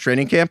 49ers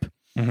training camp.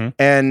 Mm-hmm.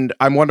 And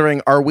I'm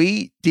wondering,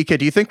 DK,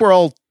 do you think we're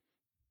all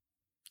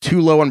too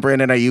low on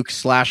Brandon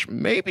Ayuk /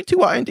 maybe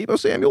too high on Deebo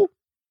Samuel?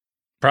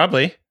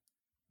 Probably.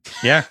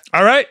 Yeah.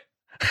 All right.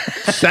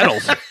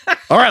 Settled.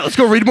 All right, let's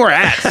go read more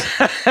ads.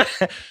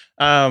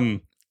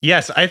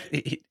 Yes,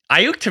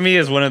 Ayuk to me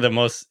is one of the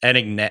most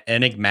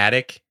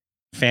enigmatic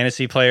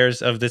fantasy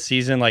players of this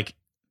season. Like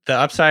the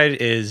upside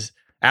is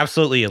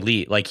absolutely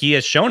elite. Like he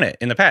has shown it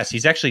in the past.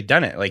 He's actually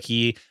done it. Like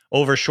he,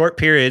 over short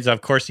periods, of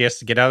course, he has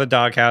to get out of the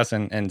doghouse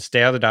and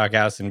stay out of the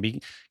doghouse and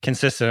be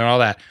consistent and all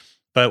that.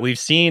 But we've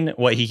seen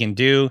what he can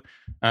do.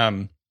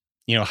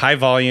 High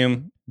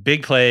volume,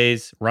 big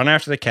plays, run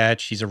after the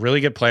catch. He's a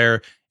really good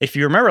player. if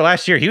you remember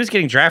last year, he was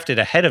getting drafted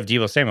ahead of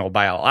Deebo Samuel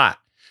by a lot.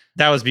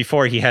 That was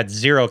before he had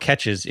 0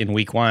 catches in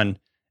week 1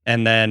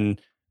 and then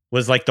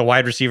was like the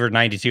wide receiver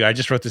 92. I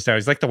just wrote this down.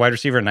 He's like the wide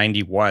receiver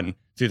 91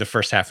 through the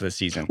first half of the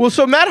season. Well,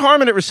 so Matt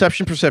Harmon at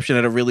Reception Perception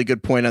had a really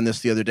good point on this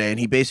the other day, and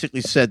he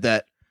basically said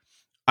that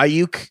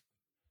Ayuk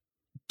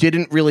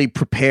didn't really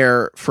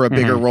prepare for a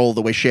bigger role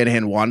the way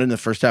Shanahan wanted in the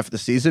first half of the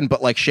season,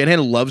 but like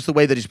Shanahan loves the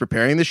way that he's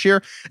preparing this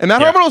year. And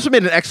Matt Harmon also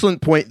made an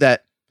excellent point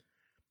that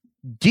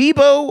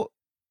Deebo,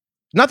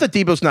 not that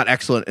Deebo's not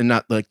excellent and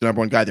not like the number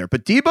one guy there,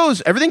 but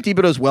everything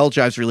Deebo does well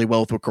jives really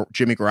well with what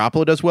Jimmy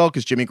Garoppolo does well,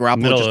 because Jimmy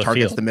Garoppolo just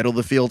targets the middle of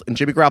the field, and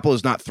Jimmy Garoppolo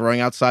is not throwing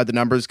outside the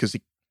numbers because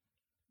he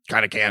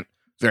kind of can't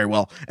very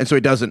well, and so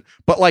he doesn't.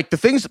 But like the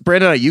things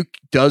Brandon Ayuk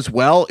does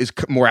well is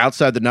more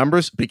outside the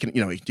numbers, but he can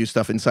do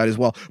stuff inside as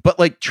well. But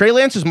like Trey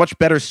Lance is much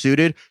better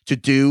suited to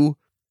do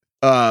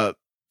to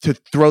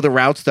throw the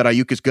routes that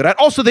Ayuk is good at.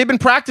 Also, they've been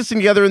practicing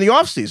together in the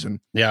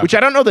offseason, which I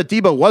don't know that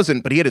Deebo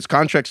wasn't, but he had his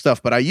contract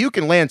stuff. But Ayuk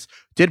and Lance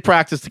did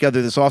practice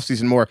together this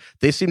offseason more.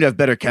 They seem to have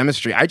better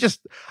chemistry.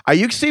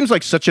 Ayuk seems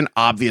like such an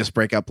obvious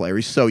breakout player.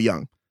 He's so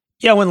young.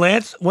 Yeah, when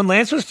Lance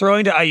was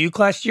throwing to Ayuk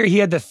last year, he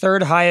had the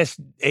 3rd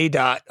highest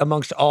ADOT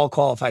amongst all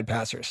qualified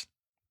passers.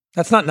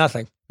 That's not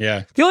nothing.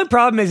 Yeah. The only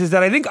problem is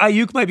that I think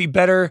Ayuk might be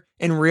better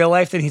in real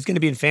life than he's going to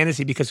be in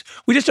fantasy, because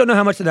we just don't know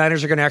how much the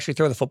Niners are going to actually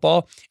throw the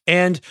football.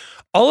 And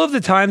all of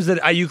the times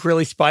that Ayuk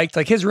really spiked,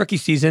 like his rookie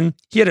season,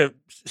 he had a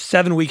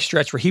 7-week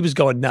stretch where he was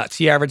going nuts.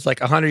 He averaged like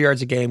 100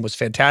 yards a game, was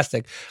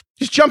fantastic.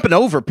 Just jumping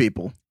over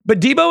people. But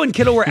Deebo and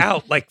Kittle were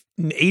out like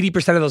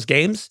 80% of those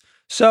games.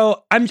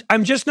 So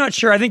I'm just not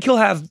sure. I think he'll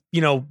have,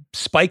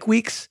 spike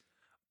weeks,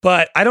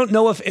 but I don't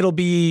know if it'll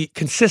be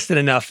consistent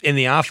enough in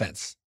the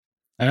offense.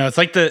 I know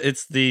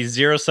it's the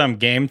zero-sum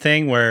game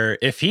thing where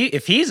if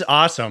he's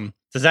awesome,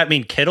 does that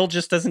mean Kittle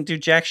just doesn't do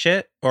jack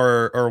shit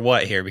or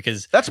what here?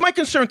 Because that's my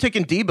concern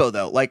taking Deebo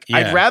though. Like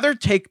I'd rather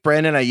take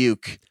Brandon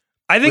Ayuk.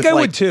 I think I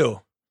would too.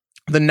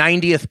 The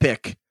 90th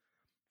pick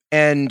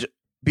and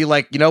be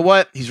like, you know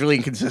what? He's really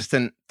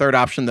inconsistent. 3rd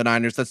option, the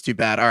Niners. That's too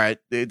bad. All right,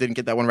 they didn't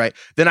get that one right.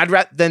 Then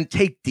I'd then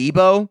take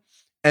Deebo,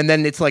 and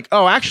then it's like,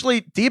 oh,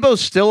 actually,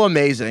 Deebo's still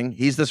amazing.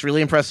 He's this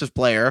really impressive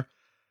player.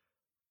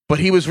 But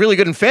he was really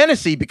good in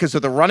fantasy because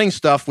of the running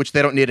stuff, which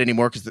they don't need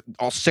anymore because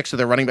all 6 of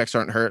their running backs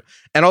aren't hurt.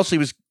 And also,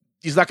 he's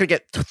not going to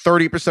get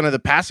 30% of the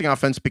passing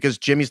offense because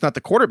Jimmy's not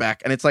the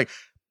quarterback. And it's like,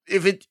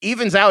 if it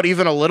evens out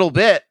even a little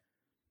bit,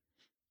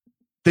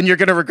 then you're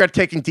going to regret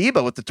taking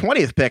Deebo with the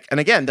 20th pick. And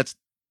again,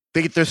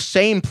 they're the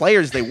same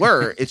players they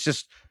were. It's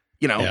just,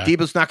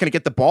 Deebo's not going to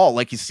get the ball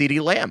like he's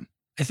CeeDee Lamb.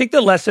 I think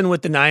the lesson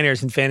with the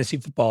Niners in fantasy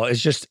football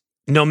is just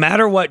no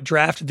matter what,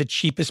 draft the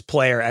cheapest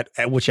player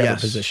at whichever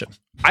position.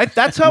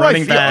 That's how I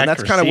feel, and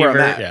that's kind of where I'm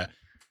at. Yeah.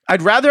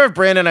 I'd rather have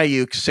Brandon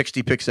Ayuk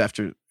 60 picks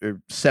after or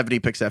 70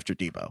 picks after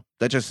Deebo.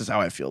 That just is how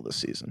I feel this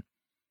season.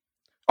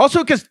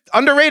 Also, because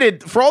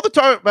underrated, for all the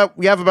talk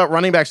we have about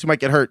running backs who might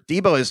get hurt,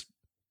 Deebo has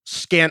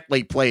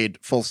scantly played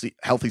full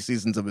healthy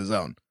seasons of his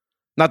own.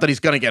 Not that he's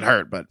going to get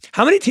hurt, but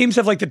how many teams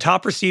have like the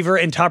top receiver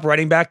and top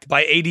running back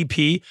by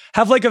ADP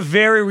have like a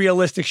very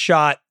realistic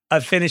shot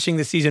of finishing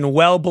the season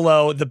well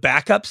below the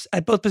backups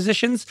at both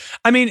positions?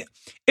 I mean,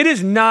 it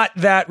is not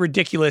that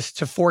ridiculous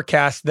to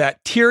forecast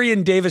that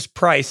Tyrion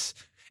Davis-Price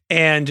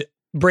and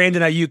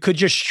Brandon Ayuk could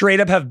just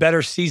straight up have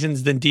better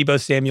seasons than Deebo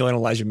Samuel and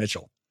Elijah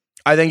Mitchell.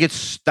 I think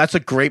that's a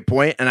great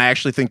point, and I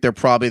actually think they're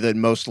probably the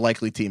most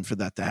likely team for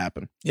that to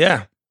happen.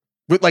 Yeah.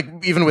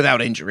 Even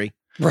without injury.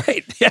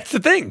 Right. That's the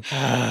thing.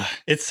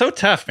 It's so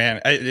tough,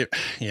 man.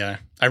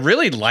 I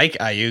really like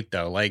Ayuk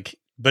though.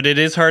 But it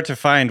is hard to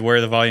find where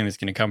the volume is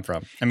going to come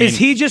from. I mean, is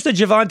he just a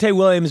Javonte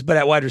Williams, but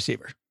at wide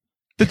receiver?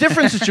 The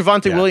difference is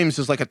Javonte Williams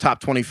is like a top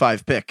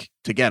 25 pick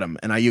to get him.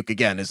 And Ayuk,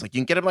 again, is like, you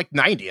can get him like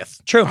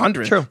 90th. True.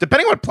 100th. True.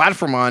 Depending on what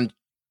platform on,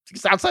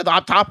 he's outside the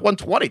top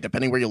 120,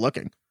 depending where you're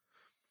looking.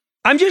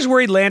 I'm just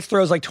worried Lance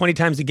throws like 20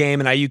 times a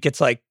game and Ayuk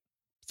gets like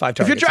 5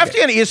 targets. If you're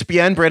drafting on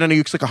ESPN, Brandon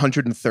Ayuk's like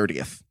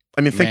 130th.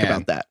 I mean, think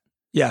about that.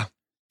 Yeah.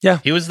 Yeah.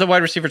 He was the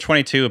wide receiver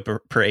 22 per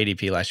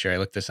ADP last year. I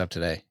looked this up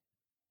today.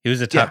 He was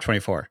the top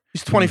 24.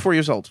 He's 24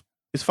 years old.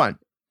 It's fine.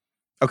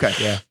 Okay.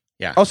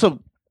 Yeah.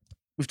 Also,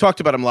 we've talked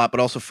about him a lot, but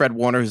also Fred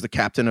Warner, who's the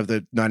captain of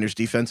the Niners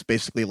defense,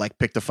 basically like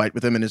picked a fight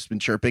with him and has been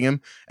chirping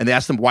him. And they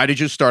asked him, why did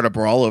you start a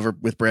brawl over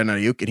with Brandon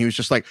Ayuk? And he was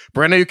just like,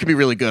 Brandon Ayuk can be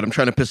really good. I'm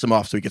trying to piss him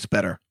off so he gets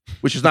better,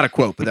 which is not a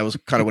quote, but that was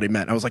kind of what he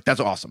meant. I was like,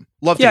 that's awesome.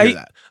 Love to hear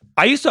that.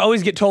 I used to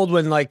always get told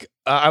when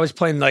I was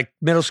playing like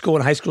middle school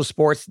and high school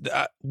sports,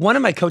 one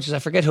of my coaches, I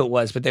forget who it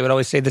was, but they would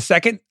always say, the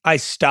second I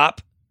stop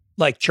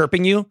like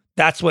chirping you,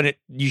 that's when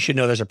you should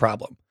know there's a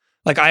problem.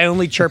 Like I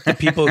only chirp the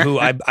people who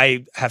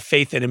I have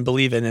faith in and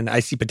believe in and I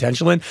see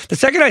potential in. The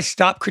second I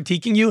stop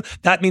critiquing you,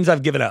 that means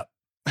I've given up.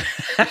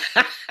 I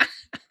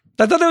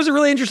thought that was a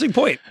really interesting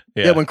point.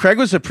 Yeah, when Craig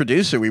was a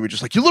producer, we were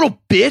just like, you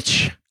little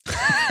bitch,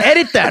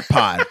 edit that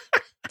pod.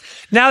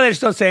 Now they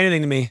just don't say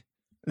anything to me.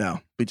 No,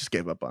 we just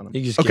gave up on him.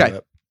 You just gave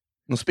up.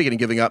 Well, speaking of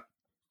giving up,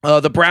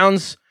 the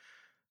Browns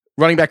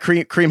running back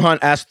Kareem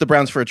Hunt asked the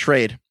Browns for a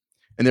trade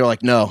and they were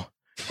like, no.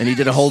 And he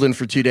did a hold in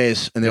for 2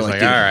 days and they were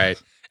like, all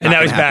right. And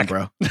now he's back.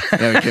 bro.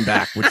 Now he came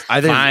back, which I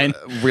think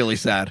is really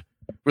sad.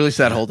 Really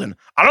sad, Holden.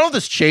 I don't know if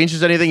this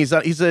changes anything.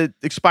 He's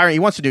expiring. He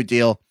wants a new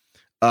deal.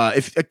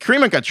 If Kareem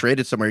Hunt got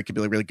traded somewhere, he could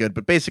be really good.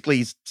 But basically,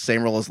 he's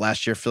same role as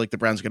last year. I feel like the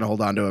Browns are going to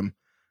hold on to him.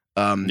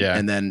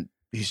 And then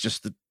he's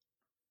just the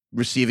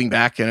receiving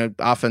back in an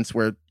offense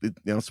where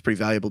it's pretty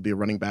valuable to be a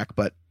running back.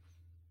 But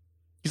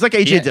he's like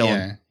AJ Dillon.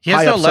 Yeah. He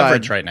has no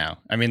leverage right now.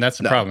 I mean, that's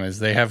the problem. Is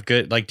they have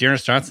good, like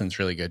Dearness Johnson's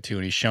really good too,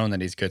 and he's shown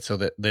that he's good. So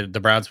that the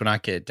Browns would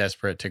not get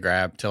desperate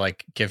to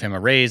like give him a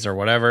raise or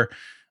whatever,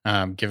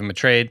 give him a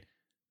trade.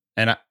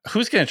 And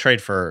who's going to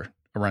trade for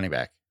a running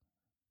back?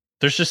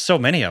 There's just so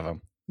many of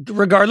them.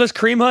 Regardless,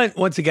 Kareem Hunt,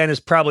 once again, is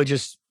probably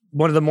just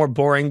one of the more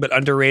boring but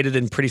underrated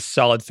and pretty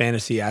solid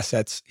fantasy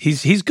assets.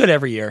 He's good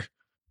every year.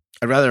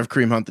 I'd rather have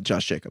Kareem Hunt than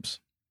Josh Jacobs.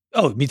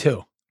 Oh, me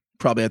too.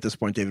 Probably at this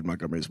point, David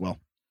Montgomery as well.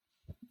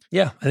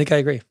 Yeah, I think I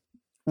agree.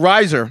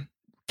 Riser.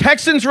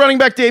 Texans running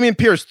back Dameon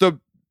Pierce,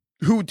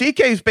 who DK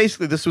is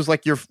basically, this was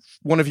like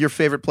one of your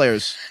favorite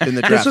players in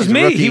the draft. This was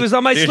me. He was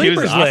on my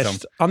sleepers awesome.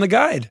 list on the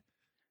guide.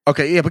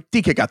 Okay, yeah, but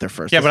DK got there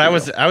first. Yeah, but I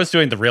was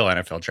doing the real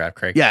NFL draft,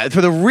 Craig. Yeah, for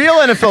the real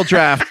NFL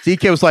draft,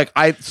 DK was like,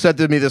 I said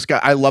to me, this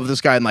guy, I love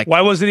this guy, and like, why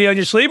wasn't he on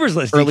your sleepers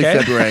list? Early DK?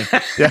 February.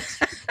 Yeah.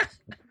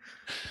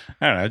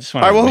 I don't know. I just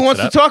want. All right, well, who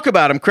wants to talk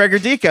about him, Craig or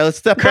DK? Let's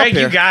step up Craig,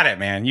 here. you got it,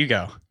 man. You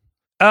go.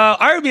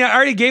 I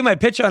already gave my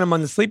pitch on him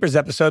on the sleepers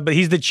episode, but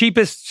he's the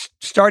cheapest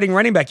starting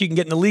running back you can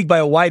get in the league by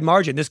a wide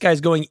margin. This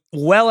guy's going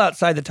well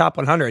outside the top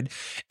 100,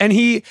 and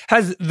he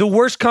has the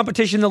worst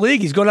competition in the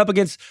league. He's going up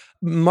against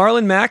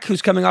Marlon Mack,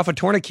 who's coming off a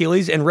torn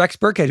Achilles, and Rex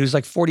Burkhead, who's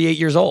like 48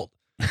 years old.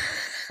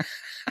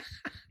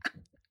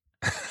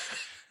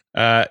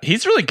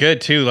 He's really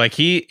good too. Like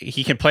he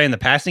can play in the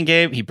passing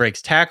game. He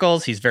breaks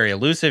tackles. He's very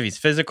elusive. He's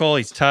physical.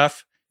 He's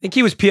tough. I think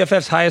he was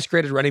PFF's highest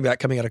graded running back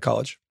coming out of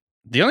college.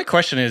 The only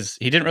question is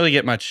he didn't really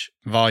get much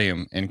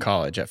volume in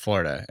college at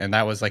Florida. And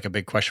that was like a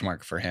big question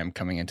mark for him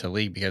coming into the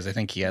league because I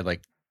think he had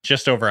like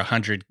just over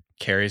 100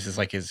 carries is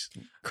like his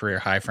career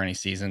high for any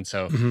season.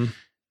 So,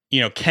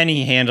 can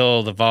he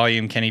handle the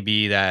volume? Can he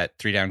be that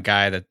 3-down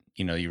guy that,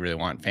 you really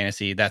want in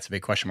fantasy? That's a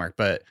big question mark.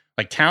 But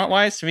like talent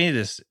wise, to me,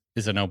 this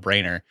is a no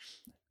brainer.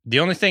 The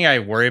only thing I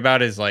worry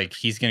about is like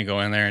he's going to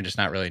go in there and just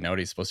not really know what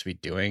he's supposed to be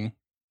doing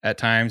at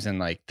times. And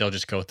like they'll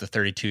just go with the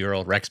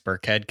 32-year-old Rex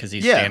Burkhead because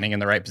he's standing in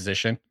the right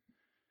position.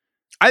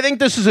 I think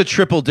this is a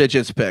triple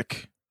digits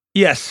pick.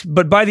 Yes,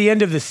 but by the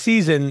end of the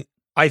season,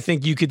 I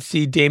think you could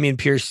see Dameon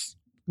Pierce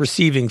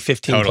receiving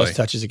 15 plus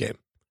touches a game.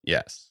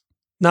 Yes.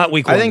 Not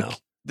week one, I think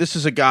this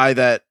is a guy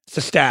that it's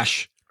a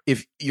stash.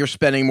 If you're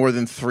spending more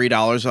than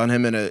 $3 on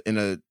him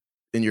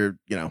in your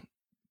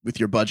with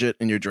your budget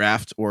in your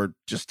draft, or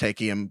just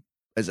taking him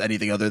as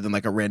anything other than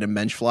like a random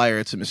bench flyer,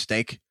 it's a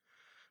mistake.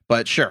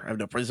 But sure, I have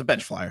no problem. He's a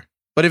bench flyer.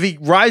 But if he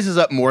rises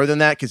up more than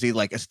that because he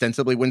like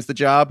ostensibly wins the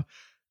job,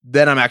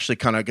 then I'm actually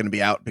kind of going to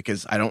be out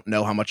because I don't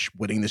know how much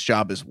winning this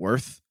job is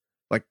worth.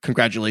 Like,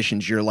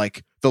 congratulations, you're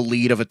like the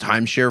lead of a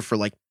timeshare for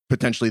like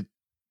potentially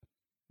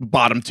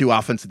bottom 2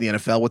 offense in the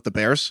NFL with the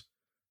Bears.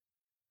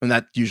 And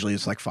that usually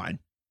is like fine.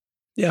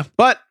 Yeah.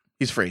 But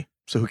he's free,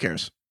 so who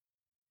cares?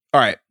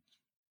 All right.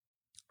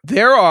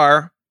 There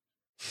are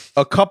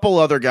a couple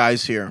other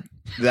guys here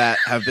that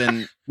have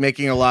been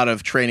making a lot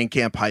of training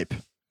camp hype.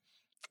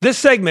 This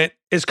segment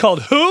is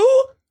called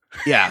Who?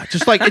 Yeah, it's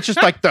just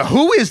like the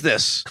who is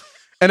this?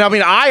 And I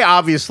mean, I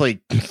obviously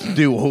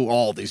knew who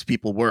all these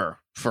people were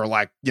for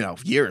like,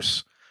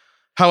 years.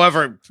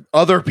 However,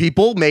 other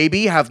people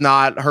maybe have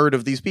not heard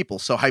of these people.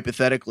 So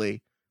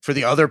hypothetically, for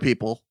the other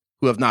people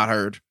who have not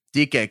heard,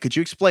 DK, could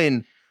you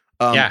explain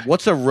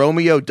what's a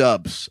Romeo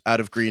Doubs out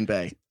of Green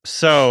Bay?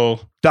 So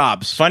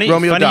Dobbs.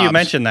 Romeo Dobbs. You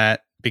mentioned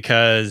that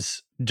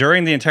because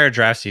during the entire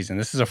draft season,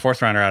 this is a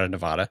 4th rounder out of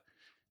Nevada.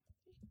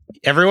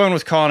 Everyone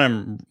was calling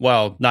him,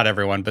 well, not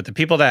everyone, but the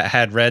people that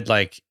had read,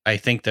 like, I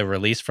think the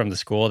release from the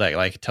school that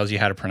like tells you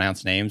how to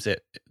pronounce names,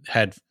 it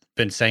had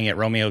been saying it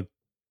Romeo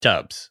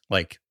Doubs,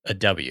 like a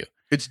W.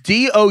 It's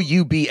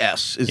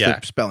Doubs is the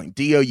spelling.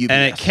 Doubs.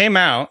 And it came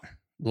out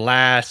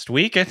last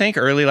week, I think,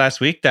 early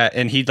last week,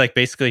 and he like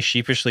basically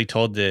sheepishly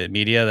told the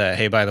media that,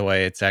 hey, by the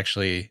way, it's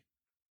actually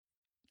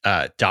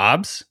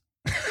Dobbs,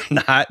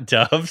 not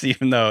Dubs,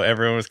 even though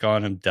everyone was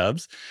calling him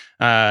Dubs.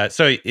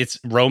 So it's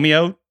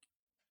Romeo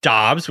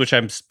Dobbs, which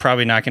I'm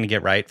probably not going to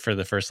get right for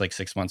the first like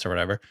 6 months or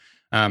whatever.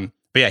 But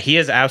yeah, he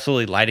is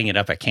absolutely lighting it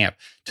up at camp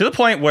to the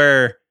point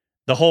where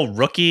the whole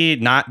rookie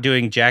not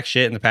doing jack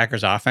shit in the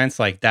Packers offense,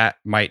 like that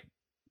might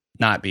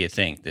not be a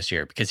thing this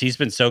year because he's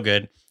been so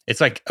good.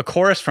 It's like a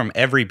chorus from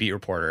every beat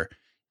reporter.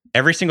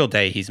 Every single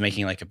day he's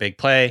making like a big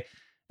play.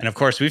 And of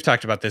course, we've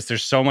talked about this.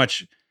 There's so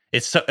much.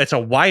 It's a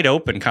wide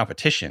open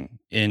competition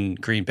in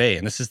Green Bay.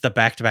 And this is the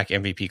back-to-back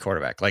MVP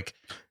quarterback. Like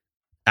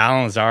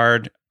Alan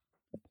Lazard,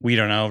 we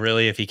don't know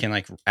really if he can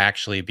like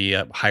actually be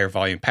a higher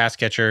volume pass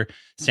catcher.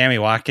 Sammy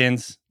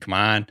Watkins, come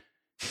on.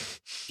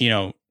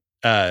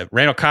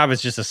 Randall Cobb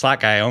is just a slot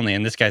guy only.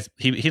 And this guy's,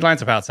 he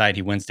lines up outside.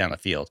 He wins down the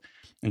field.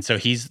 And so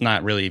he's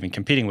not really even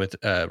competing with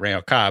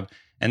Randall Cobb.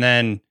 And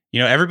then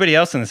everybody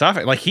else in this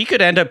offense, like he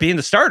could end up being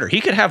the starter.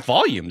 He could have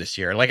volume this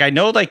year. Like I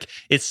know like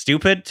it's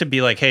stupid to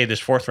be like, hey,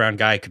 this 4th round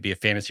guy could be a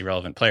fantasy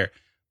relevant player.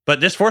 But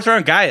this 4th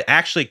round guy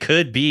actually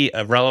could be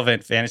a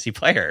relevant fantasy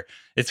player.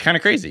 It's kind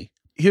of crazy.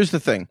 Here's the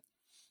thing.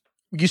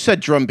 You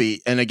said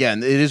drumbeat. And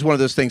again, it is one of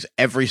those things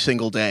every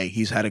single day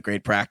he's had a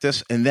great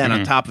practice. And then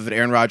on top of it,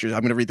 Aaron Rodgers,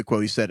 I'm going to read the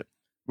quote.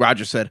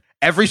 Rodgers said,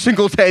 every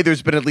single day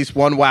there's been at least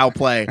one wow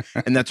play.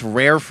 And that's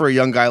rare for a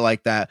young guy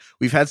like that.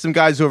 We've had some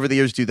guys over the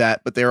years do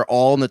that, but they're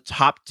all in the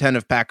top 10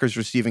 of Packers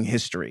receiving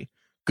history.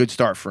 Good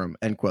start for him,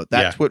 end quote.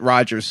 That's what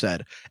Rodgers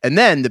said. And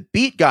then the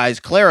beat guys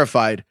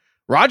clarified,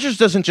 Rodgers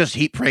doesn't just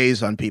heap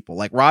praise on people.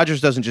 Like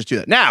Rodgers doesn't just do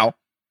that. Now,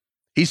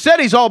 he said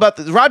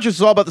Rodgers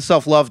is all about the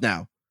self-love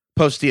now,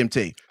 post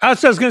TMT. I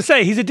was going to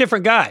say, he's a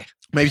different guy.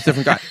 Maybe he's a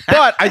different guy.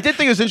 But I did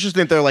think it was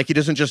interesting that they're like, he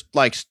doesn't just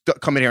like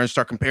come in here and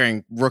start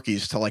comparing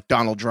rookies to like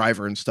Donald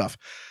Driver and stuff.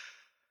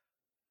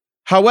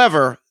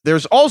 However,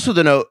 there's also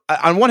the note,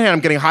 on one hand, I'm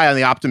getting high on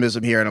the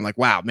optimism here. And I'm like,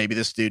 wow, maybe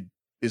this dude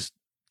is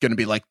going to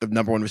be like the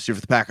number 1 receiver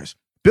for the Packers.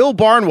 Bill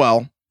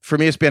Barnwell from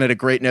ESPN had a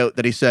great note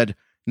that he said,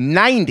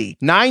 90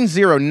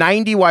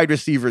 wide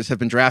receivers have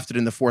been drafted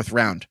in the 4th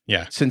round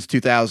since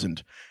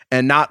 2000.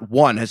 And not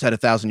one has had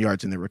 1,000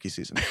 yards in their rookie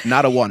season.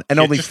 Not a one. And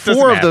only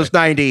 4 of those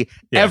 90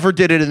 ever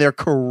did it in their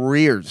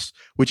careers,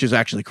 which is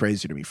actually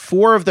crazy to me.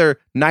 4 of their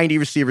 90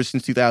 receivers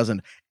since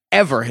 2000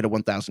 ever hit a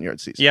 1,000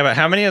 yard season. Yeah, but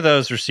how many of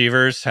those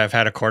receivers have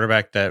had a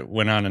quarterback that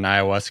went on an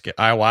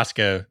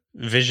ayahuasca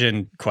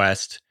vision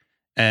quest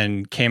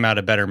and came out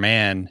a better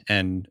man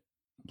and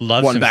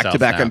loves Won himself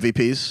back-to-back now?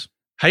 MVPs.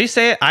 How do you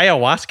say it?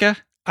 Ayahuasca?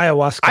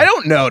 Ayahuasca. I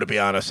don't know, to be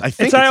honest. I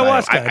think it's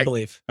ayahuasca, I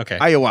believe. Okay.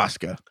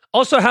 Ayahuasca.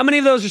 Also, how many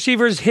of those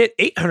receivers hit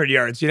 800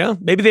 yards?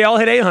 Maybe they all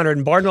hit 800,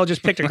 and Barnwell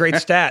just picked a great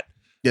stat.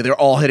 Yeah, they're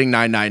all hitting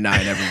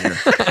 999 every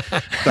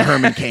year. The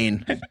Herman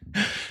Cain.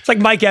 It's like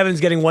Mike Evans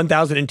getting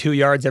 1,002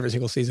 yards every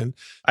single season.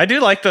 I do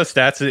like those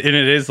stats, and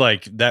it is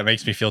like that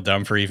makes me feel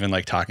dumb for even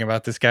like talking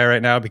about this guy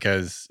right now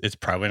because it's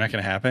probably not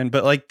going to happen.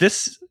 But like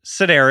this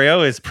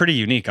scenario is pretty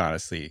unique,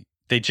 honestly.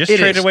 They just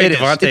traded away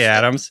Devontae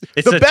Adams.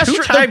 It's the best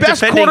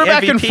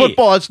quarterback MVP. in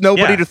football. It's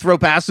nobody to throw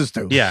passes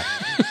to. Yeah.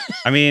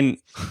 I mean,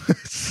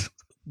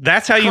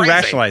 that's how you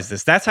rationalize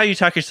this. That's how you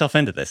talk yourself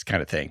into this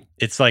kind of thing.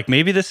 It's like,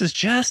 maybe this is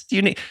just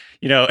unique.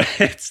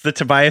 It's the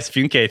Tobias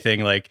Funke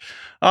thing. Like,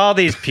 all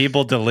these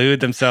people delude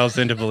themselves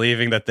into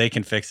believing that they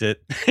can fix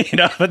it.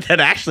 But then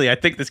actually, I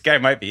think this guy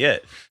might be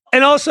it.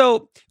 And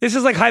also, this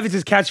is like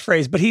Heivitz's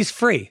catchphrase, but he's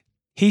free.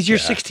 He's your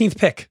 16th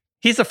pick.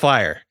 He's a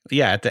flyer.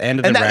 Yeah, at the end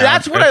of the round. And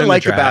that's what I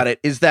like about it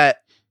is that,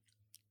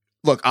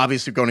 look,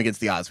 obviously going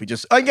against the odds.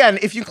 Again,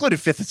 if you included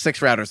 5th and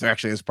 6th rounders, there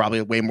actually is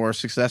probably way more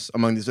success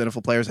among these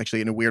NFL players, actually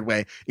in a weird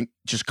way,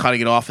 just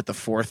cutting it off at the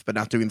 4th, but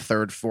not doing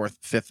 3rd, 4th,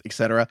 5th,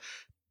 etc.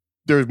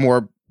 There's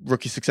more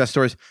rookie success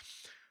stories.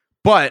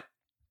 But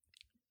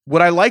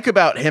what I like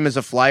about him as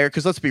a flyer,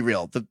 because let's be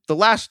real, the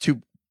last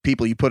 2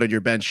 people you put on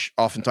your bench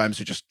oftentimes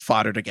are just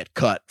fodder to get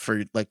cut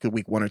for like the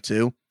week 1 or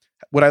 2.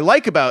 What I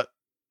like about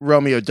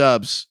Romeo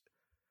Doubs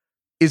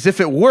is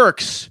if it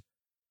works,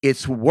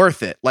 it's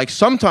worth it. Like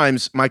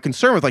sometimes my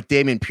concern with like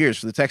Dameon Pierce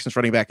for the Texans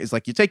running back is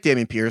like you take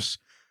Dameon Pierce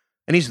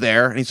and he's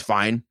there and he's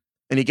fine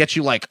and he gets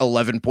you like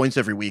 11 points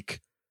every week.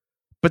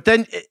 But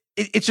then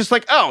it's just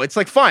like, oh, it's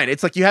like fine.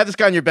 It's like you have this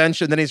guy on your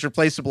bench and then he's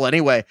replaceable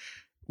anyway.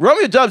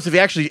 Romeo Doubs, if he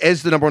actually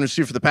is the number 1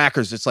 receiver for the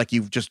Packers, it's like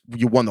you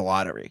won the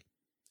lottery.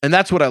 And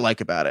that's what I like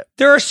about it.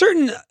 There are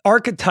certain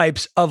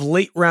archetypes of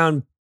late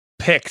round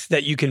picks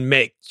that you can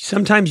make.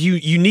 Sometimes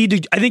you need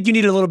to, I think you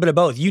need a little bit of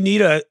both. You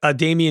need a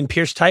Dameon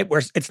Pierce type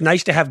where it's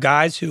nice to have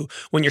guys who,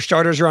 when your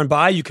starters are on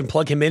bye, you can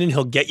plug him in and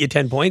he'll get you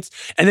 10 points.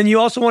 And then you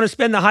also want to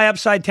spend the high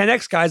upside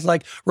 10X guys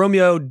like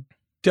Romeo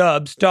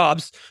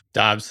Doubs.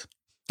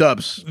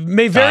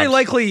 May very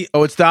likely.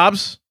 Oh, it's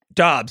Dobbs?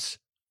 Dobbs.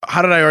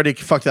 How did I already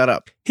fuck that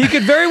up? He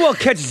could very well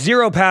catch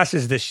 0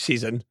 passes this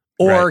season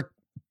or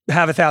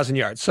have 1,000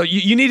 yards. So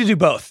you need to do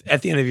both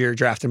at the end of your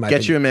draft, in my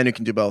opinion. Get you a man who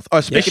can do both. Oh,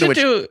 speaking of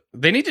which,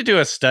 they need to do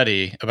a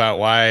study about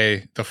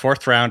why the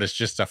 4th round is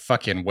just a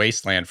fucking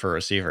wasteland for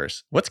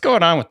receivers. What's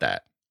going on with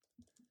that?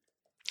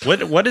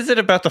 What is it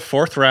about the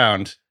 4th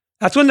round?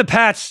 That's when the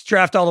Pats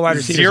draft all the wide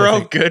receivers.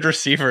 0 good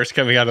receivers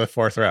coming out of the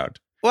 4th round.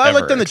 Well, I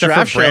looked on the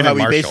draft show how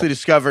we basically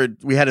discovered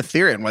we had a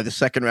theory on why the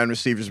 2nd round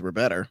receivers were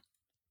better.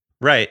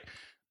 Right.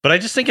 But I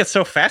just think it's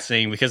so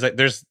fascinating because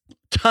there's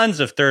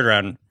tons of 3rd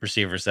round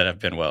receivers that have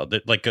been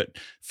like good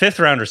 5th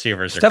round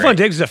receivers. Stephon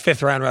Diggs is a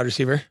 5th round wide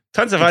receiver.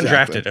 Tons of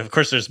undrafted. Of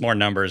course, there's more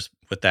numbers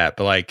with that,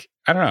 but like,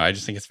 I don't know. I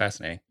just think it's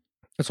fascinating.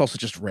 It's also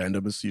just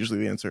random is usually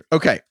the answer.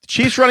 Okay.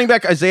 Chiefs running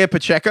back Isaiah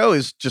Pacheco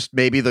is just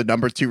maybe the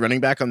number 2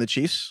 running back on the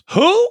Chiefs.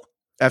 Who?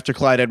 After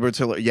Clyde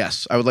Edwards-Helaire.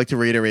 Yes. I would like to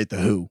reiterate the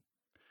who.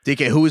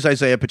 DK, who is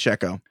Isaiah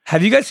Pacheco?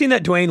 Have you guys seen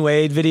that Dwayne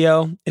Wade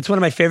video? It's one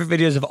of my favorite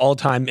videos of all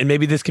time, and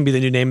maybe this can be the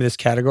new name of this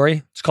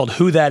category. It's called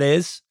Who That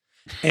Is.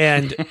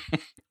 And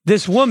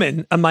this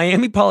woman, a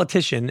Miami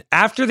politician,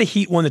 after the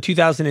Heat won the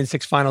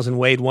 2006 finals and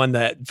Wade won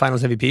the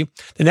finals MVP,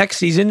 the next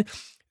season,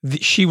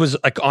 she was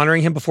like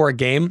honoring him before a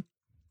game.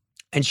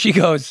 And she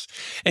goes,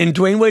 and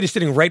Dwayne Wade is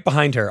sitting right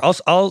behind her.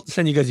 I'll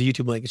send you guys a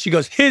YouTube link. She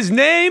goes, his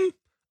name,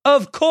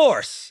 of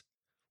course,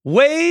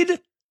 Wade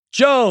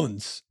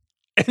Jones.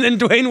 And then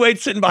Dwayne Wade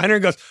sitting behind her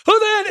and goes, who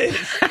that is?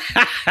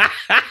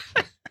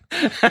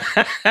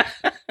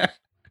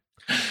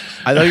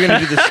 I thought you were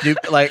going to do the Snoop,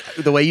 like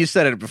the way you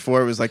said it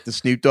before, it was like the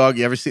Snoop Dogg.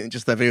 You ever seen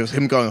just that video of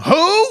him going,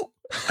 who?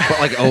 But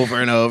like over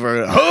and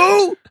over,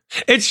 who?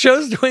 It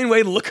shows Dwayne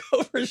Wade look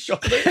over his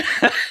shoulder.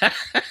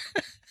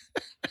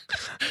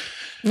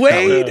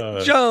 Wade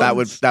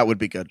Jones. That would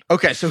be good.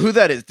 Okay, so who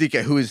that is?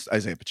 DK, who is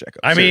Isaiah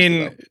Pacheco? I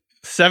mean,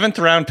 7th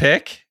round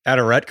pick out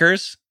of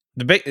Rutgers.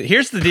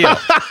 Here's the deal.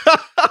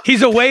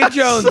 He's a Wade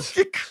Jones.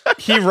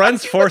 He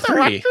runs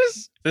 4.3.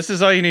 This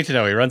is all you need to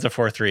know. He runs a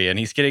 4.3, and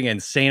he's getting an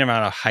insane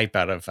amount of hype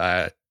out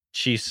of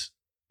Chiefs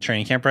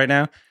training camp right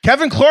now.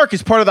 Kevin Clark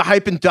is part of the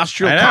hype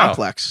industrial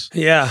complex.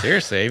 Yeah.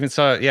 Seriously. I even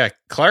saw,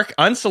 Clark,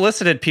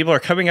 unsolicited people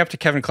are coming up to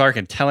Kevin Clark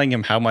and telling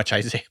him how much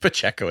Isaiah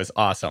Pacheco is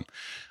awesome.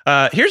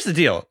 Here's the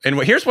deal.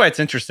 And here's why it's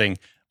interesting.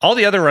 All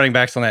the other running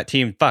backs on that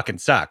team fucking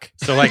suck.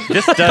 So like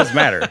this does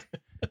matter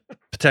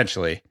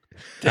potentially.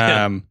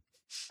 I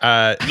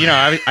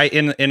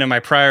in my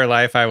prior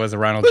life, I was a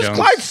Ronald Jones.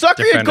 Clyde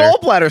Sucker had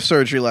gallbladder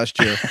surgery last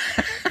year.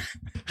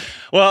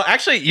 Well,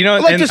 actually,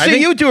 I'd like to see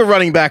you do a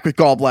running back with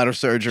gallbladder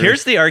surgery.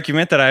 Here's the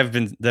argument that I've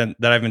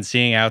been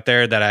seeing out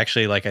there that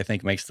actually I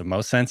think makes the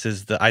most sense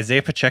is the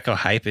Isaiah Pacheco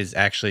hype is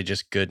actually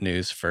just good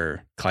news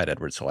for Clyde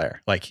Edwards-Helaire.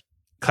 Like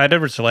Clyde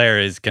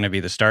Edwards-Helaire is going to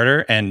be the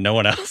starter and no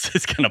one else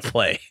is going to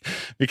play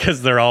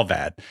because they're all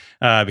bad.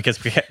 Because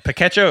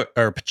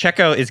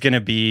Pacheco is going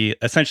to be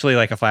essentially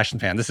like a flash in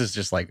the pan. This is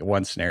just like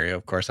one scenario.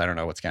 Of course, I don't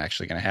know what's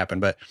actually going to happen,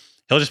 but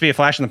he'll just be a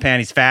flash in the pan.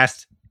 He's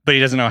fast, but he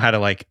doesn't know how to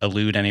like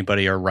elude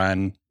anybody or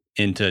run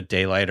into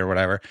daylight or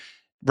whatever.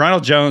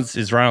 Ronald Jones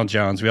is Ronald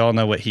Jones. We all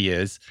know what he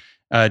is.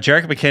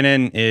 Jerick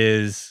McKinnon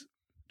is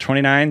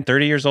 29,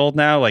 30 years old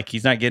now. Like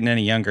he's not getting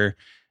any younger.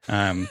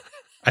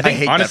 I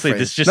think honestly,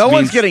 this just means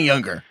one's getting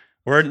younger.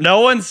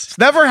 It's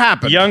never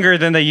happened younger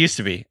than they used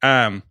to be.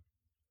 I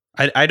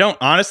don't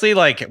honestly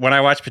like when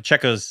I watched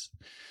Pacheco's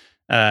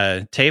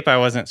tape. I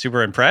wasn't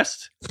super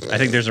impressed. I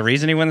think there's a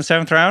reason he won the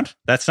 7th round.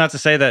 That's not to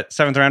say that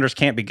 7th rounders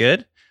can't be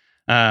good.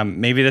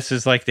 Maybe this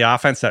is like the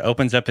offense that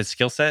opens up his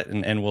skill set,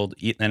 and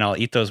I'll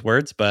eat those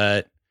words.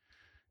 But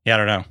yeah, I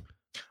don't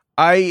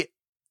know.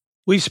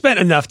 We've spent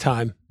enough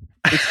time.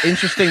 It's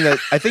interesting that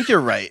I think you're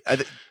right.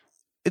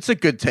 It's a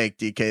good take,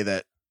 DK,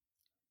 that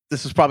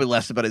this is probably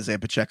less about Isaiah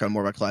Pacheco and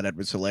more about Clyde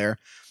Edwards-Helaire.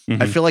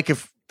 Mm-hmm. I feel like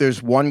if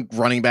there's one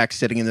running back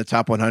sitting in the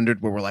top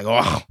 100 where we're like,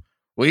 oh,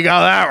 we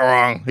got that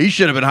wrong. He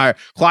should have been higher.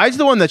 Clyde's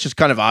the one that's just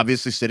kind of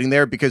obviously sitting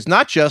there because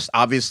not just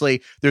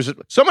obviously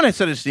someone had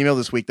sent us an email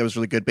this week that was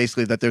really good.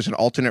 Basically that there's an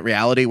alternate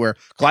reality where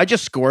Clyde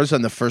just scores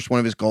on the first one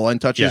of his goal line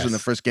touches in the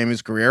first game of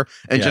his career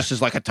and just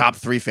is like a top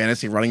 3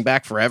 fantasy running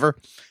back forever.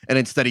 And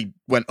instead he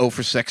went 0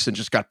 for 6 and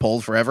just got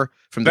pulled forever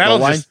from the goal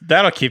line.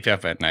 That'll keep you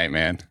up at night,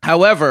 man.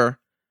 However,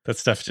 that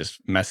stuff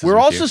just messes We're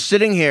with also you.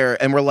 sitting here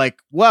and we're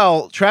like,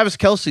 well, Travis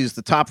Kelce is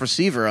the top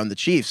receiver on the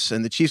Chiefs,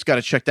 and the Chiefs got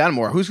to check down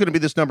more. Who's going to be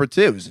this number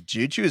 2? Is it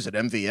Juju? Is it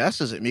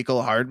MVS? Is it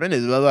Mecole Hardman?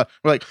 Is it blah, blah.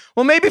 We're like,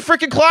 well, maybe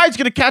freaking Clyde's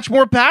going to catch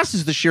more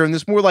passes this year in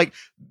this more like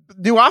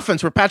new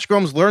offense where Patrick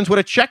Mahomes learns what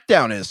a check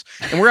down is.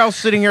 And we're all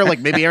sitting here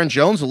like maybe Aaron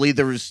Jones will lead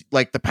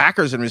the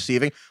Packers in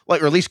receiving, or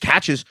at least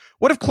catches.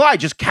 What if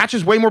Clyde just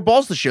catches way more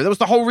balls this year? That was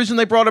the whole reason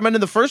they brought him in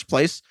the first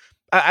place.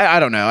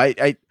 I don't know.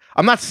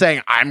 I'm not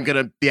saying I'm going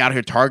to be out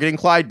here targeting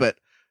Clyde, but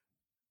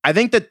I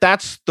think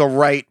that's the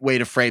right way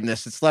to frame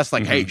this. It's less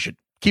like, hey, you should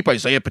keep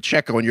Isaiah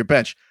Pacheco on your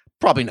bench.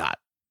 Probably not.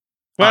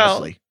 Well,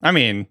 honestly. I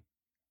mean,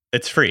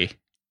 it's free.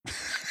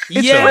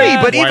 It's free,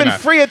 but even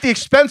free at the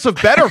expense of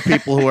better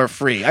people who are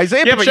free.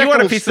 Isaiah Pacheco but you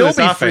want a will piece still of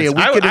this be offense. free a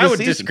week into the I would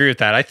season. disagree with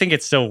that. I think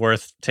it's still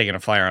worth taking a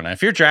flyer on it.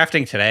 If you're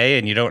drafting today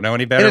and you don't know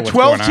any better, in a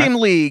 12-team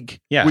league,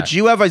 would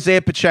you have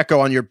Isaiah Pacheco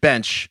on your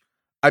bench?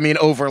 I mean,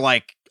 over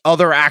like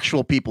other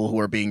actual people who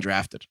are being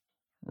drafted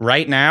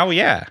right now?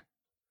 Yeah.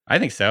 I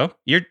think so.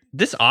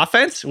 This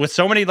offense with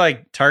so many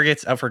like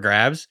targets up for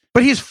grabs.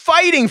 But he's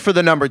fighting for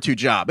the number 2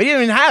 job. He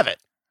didn't even have it.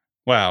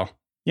 Well,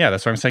 yeah,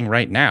 that's what I'm saying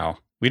right now.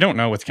 We don't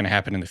know what's going to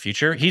happen in the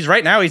future. He's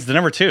the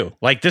number 2.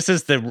 Like this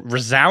is the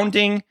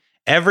resounding,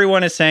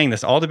 everyone is saying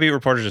this. All the beat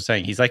reporters are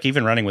saying he's like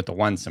even running with the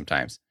 1s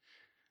sometimes.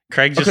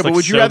 Craig just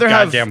looks so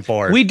goddamn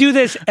bored. We do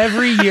this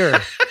every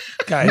year,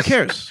 guys. Who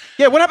cares?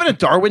 Yeah, what happened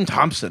to Darwin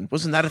Thompson?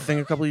 Wasn't that a thing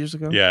a couple years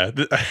ago? Yeah.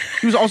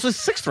 He was also a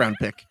 6th round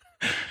pick.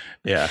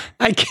 Yeah.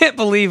 I can't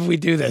believe we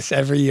do this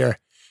every year.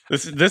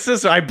 This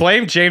is I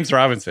blame James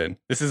Robinson.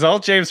 This is all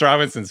James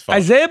Robinson's fault.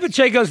 Isaiah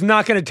Pacheco's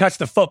not going to touch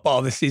the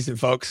football this season,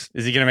 folks.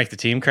 Is he going to make the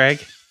team,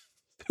 Craig?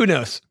 Who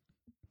knows?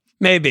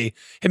 Maybe.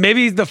 And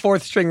maybe he's the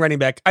 4th string running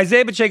back.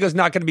 Isaiah Pacheco's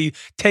not going to be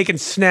taking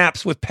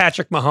snaps with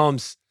Patrick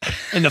Mahomes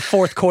in the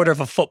 4th quarter of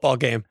a football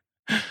game.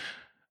 I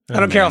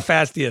don't care how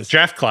fast he is.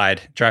 Draft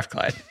Clyde.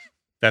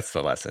 That's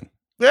the lesson.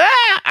 Yeah,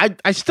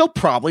 I still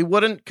probably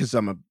wouldn't because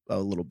I'm a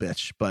little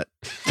bitch, but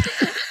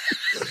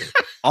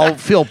I'll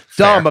feel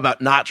dumb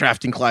about not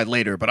drafting Clyde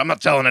later, but I'm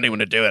not telling anyone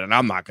to do it, and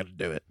I'm not going to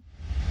do it.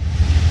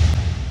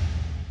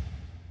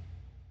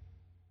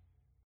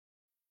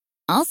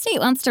 Allstate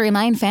wants to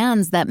remind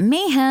fans that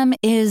mayhem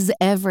is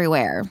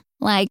everywhere.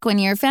 Like when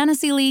your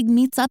fantasy league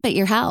meets up at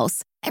your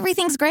house.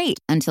 Everything's great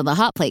until the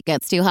hot plate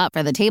gets too hot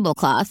for the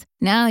tablecloth.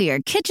 Now your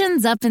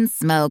kitchen's up in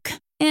smoke.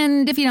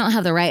 And if you don't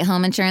have the right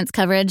home insurance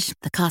coverage,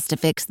 the cost to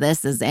fix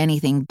this is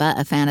anything but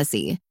a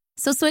fantasy.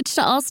 So switch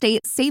to Allstate,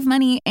 save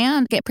money,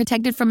 and get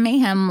protected from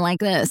mayhem like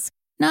this.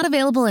 Not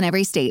available in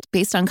every state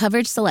based on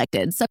coverage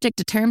selected, subject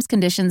to terms,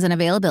 conditions, and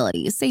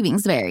availability.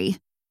 Savings vary.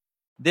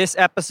 This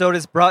episode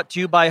is brought to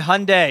you by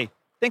Hyundai.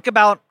 Think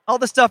about all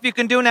the stuff you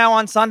can do now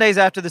on Sundays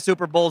after the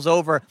Super Bowl's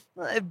over.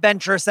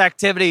 Adventurous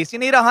activities. You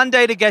need a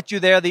Hyundai to get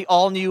you there. The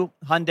all-new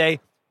Hyundai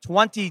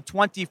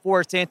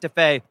 2024 Santa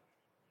Fe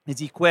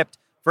is equipped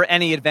for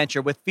any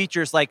adventure with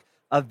features like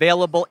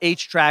available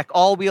H-Track,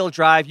 all-wheel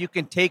drive. You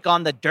can take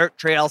on the dirt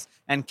trails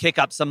and kick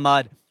up some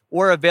mud.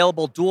 Or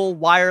available dual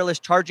wireless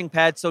charging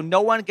pads so no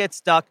one gets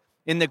stuck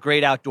in the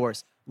great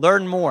outdoors.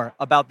 Learn more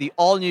about the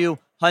all-new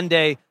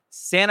Hyundai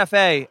Santa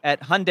Fe at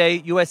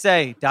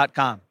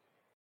HyundaiUSA.com.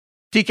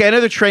 DK,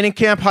 another training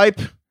camp hype?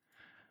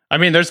 I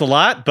mean, there's a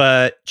lot,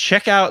 but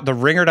check out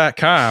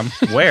theringer.com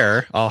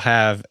where I'll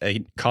have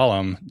a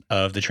column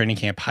of the training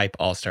camp hype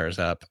all-stars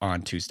up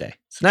on Tuesday.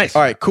 So Nice.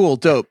 All right, cool,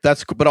 dope.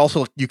 But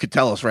also you could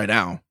tell us right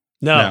now.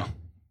 No.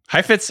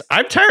 Heifetz,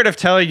 I'm tired of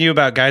telling you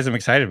about guys I'm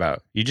excited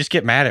about. You just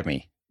get mad at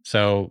me.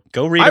 So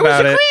go read I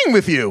about it. was agreeing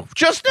with you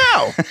just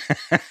now.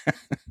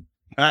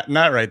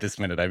 Not right this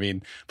minute. I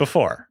mean,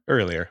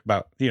 earlier,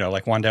 about,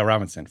 like Wan'Dale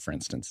Robinson, for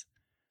instance.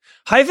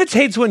 Heifetz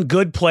hates when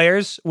good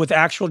players with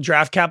actual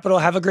draft capital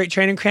have a great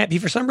training camp. He,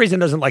 for some reason,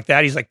 doesn't like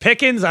that. He's like,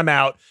 Pickens, I'm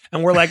out.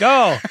 And we're like,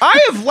 oh.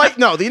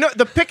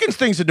 The Pickens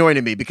thing's annoying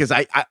to me because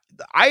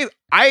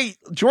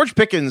George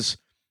Pickens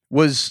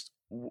was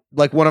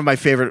like one of my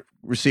favorite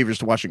receivers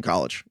to watch in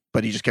college,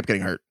 but he just kept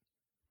getting hurt.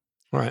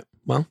 All right.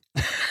 Well.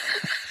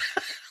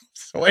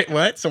 So wait,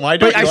 what? So why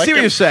don't you I like see what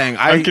him? you're saying.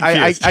 I'm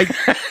confused. I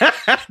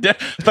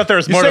thought there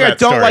was more to saying that I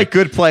don't story. like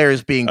good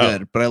players being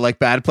good, but I like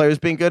bad players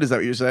being good. Is that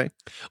what you're saying?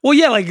 Well,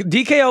 yeah, like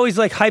DK always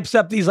like hypes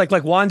up these like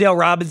Wan'Dale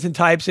Robinson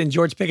types and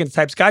George Pickens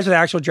types, guys with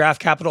actual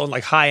draft capital and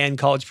like high-end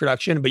college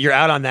production, but you're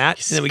out on that.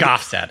 He And then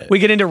scoffs at it. we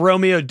get into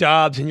Romeo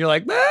Dobbs and you're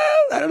like, well,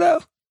 I don't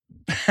know.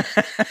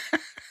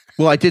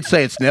 Well, I did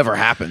say it's never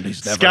happened.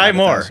 He's never Sky had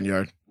Moore. 1,000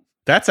 yard.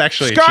 That's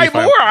actually Sky a chief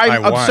Moore.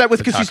 I'm want upset with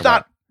to because talk he's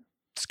not. about.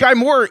 Sky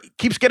Moore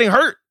keeps getting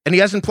hurt and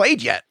he hasn't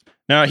played yet.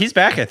 No, he's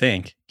back, I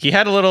think. He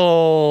had a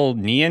little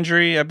knee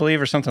injury, I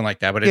believe, or something like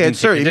that. But He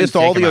didn't missed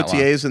all the take him that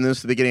long. OTAs and this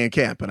is the beginning of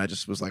camp, and I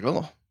just was like,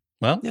 oh.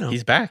 Well,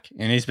 he's back,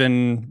 and he's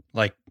been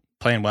like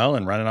playing well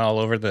and running all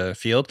over the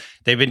field.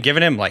 They've been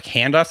giving him like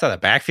handoffs out of the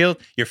backfield.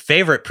 Your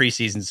favorite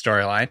preseason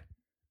storyline.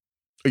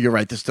 You're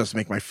right. This does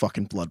make my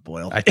fucking blood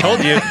boil. I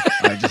told you.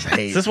 I just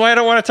hate. This is why I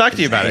don't want to talk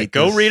to you about it.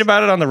 Go this. read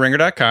about it on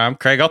theringer.com.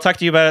 Craig, I'll talk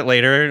to you about it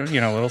later. A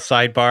little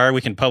sidebar.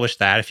 We can publish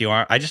that if you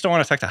want. I just don't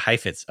want to talk to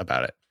Heifetz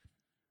about it.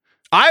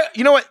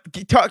 You know what?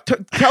 Tell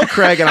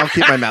Craig and I'll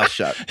keep my mouth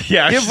shut.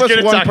 Yeah, Give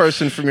us one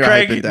person from your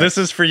hype Craig, index. this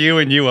is for you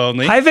and you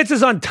only. Heifetz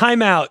is on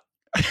timeout.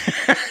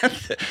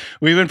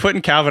 We've been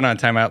putting Calvin on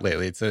timeout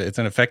lately. It's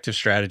an effective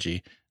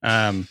strategy.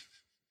 Have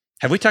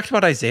we talked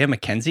about Isaiah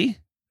McKenzie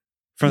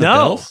from the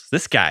Bills?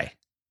 This guy,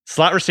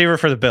 slot receiver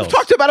for the Bills. We've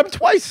talked about him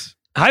twice.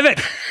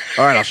 Heifetz.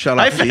 All right, I'll shut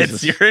up.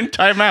 Heifetz, you're in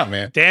timeout,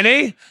 man.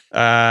 Danny?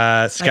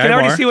 Sky I can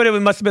already Moore. see what it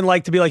must have been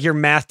like to be like your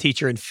math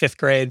teacher in 5th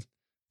grade,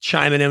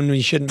 chiming in when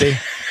you shouldn't be.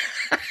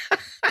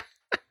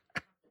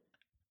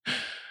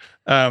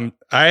 The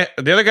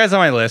other guys on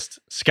my list,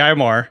 Sky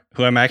Moore,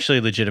 who I'm actually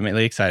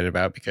legitimately excited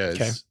about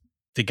because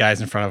the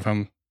guys in front of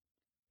him,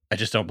 I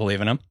just don't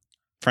believe in them,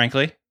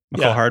 frankly.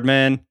 McCall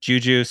Hardman,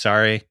 Juju,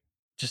 sorry,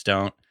 just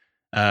don't.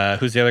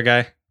 Who's the other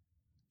guy?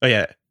 Oh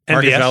yeah,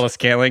 Marcus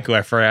Valdes-Scantling, who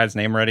I forgot his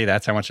name already.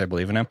 That's how much I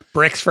believe in him.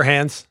 Bricks for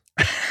hands.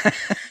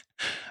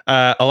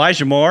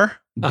 Elijah Moore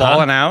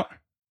balling out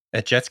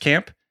at Jets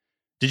camp.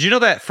 Did you know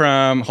that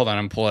I'm pulling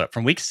it up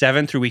from week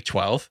 7 through week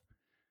 12?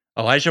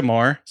 Elijah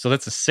Moore, so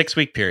that's a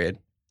 6-week period,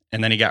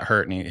 and then he got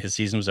hurt and his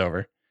season was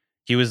over.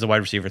 He was the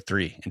wide receiver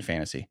 3 in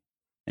fantasy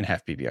in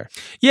half PPR.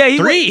 Yeah,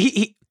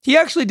 he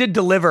actually did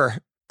deliver.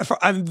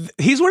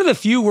 He's one of the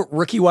few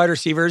rookie wide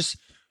receivers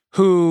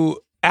who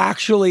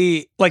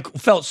actually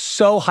felt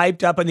so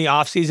hyped up in the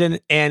offseason,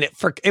 and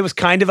it was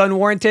kind of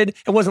unwarranted.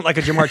 It wasn't like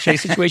a Jamar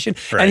Chase situation,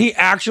 Right. and he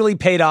actually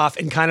paid off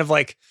and kind of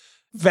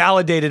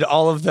validated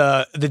all of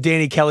the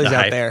Danny Kellys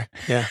out there.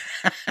 Yeah.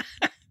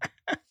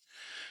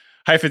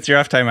 Heifetz, you're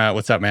off timeout.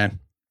 What's up, man?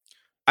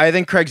 I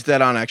think Craig's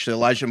dead on, actually.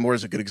 Elijah Moore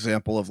is a good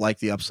example of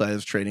the upside of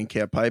his training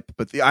camp hype.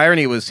 But the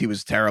irony was he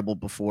was terrible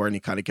before and he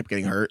kind of kept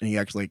getting hurt and he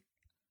actually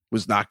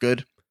was not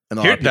good. And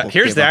a lot of people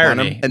Here's gave the up on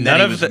irony. him, and then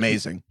he was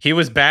amazing. He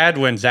was bad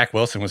when Zach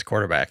Wilson was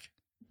quarterback.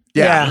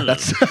 Yeah.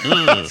 That's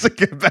a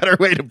better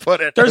way to put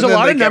it. There's And a then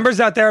lot they of numbers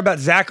out there about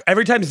Zach.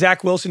 Every time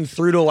Zach Wilson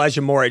threw to Elijah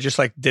Moore, it just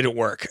didn't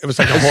work. It was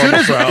a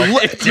horrible throw.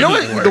 You know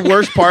what the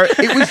worst part?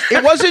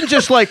 It wasn't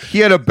just he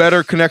had a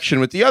better connection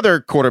with the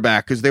other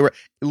quarterback because they were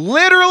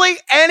literally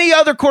any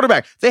other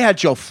quarterback. They had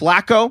Joe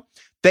Flacco.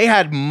 They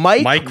had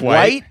Mike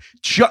White.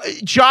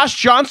 Josh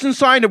Johnson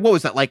signed at, what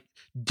was that,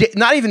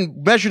 not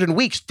even measured in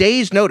weeks,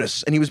 days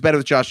notice, and he was better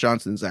with Josh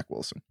Johnson than Zach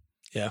Wilson.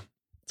 Yeah.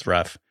 It's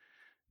rough.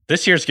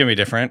 This year's going to be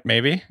different,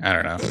 maybe. I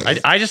don't know.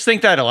 I just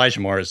think that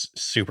Elijah Moore is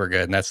super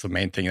good, and that's the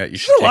main thing that you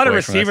should There's take a lot of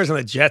away from this. receivers on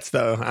the Jets,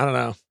 though. I don't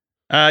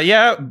know.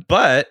 Yeah,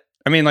 but,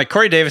 I mean, like,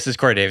 Corey Davis is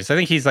Corey Davis. I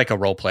think he's like a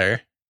role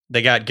player.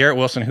 They got Garrett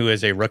Wilson, who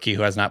is a rookie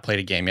who has not played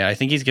a game yet. I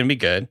think he's going to be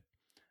good.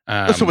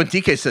 So when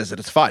DK says it,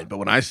 it's fine, but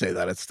when I say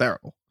that, it's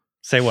terrible.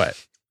 Say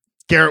what?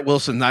 Garrett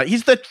Wilson,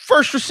 he's the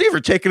first receiver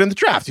taken in the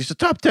draft. He's a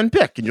top 10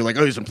 pick, and you're like,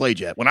 oh, he hasn't played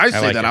yet. When I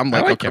say like that, him. I'm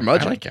like, I like a him.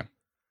 curmudgeon. I like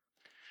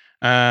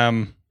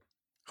him.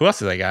 Who else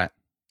do they got?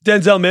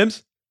 Denzel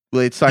Mims.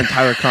 Well, they'd signed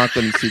Tyler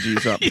Conklin and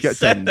CG's up. He Get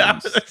said them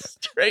that with a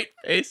straight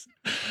face.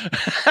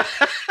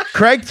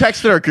 Craig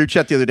texted our group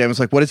chat the other day and was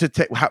like, what is it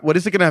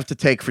going to have to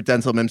take for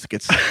Denzel Mims to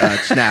get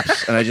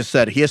snaps? And I just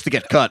said, he has to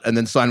get cut and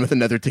then sign with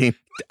another team.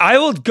 I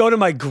will go to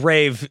my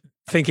grave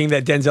thinking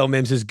that Denzel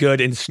Mims is good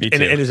and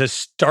is a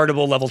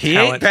startable level He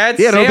talent. ate bad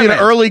Yeah, salmon. it'll be an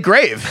early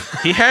grave.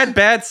 He had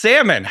bad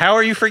salmon. How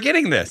are you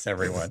forgetting this,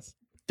 everyone?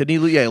 Didn't he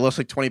lose? Yeah, he lost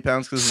like 20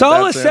 pounds.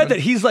 Salah said that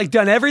he's like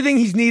done everything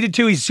he's needed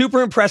to. He's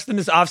super impressed in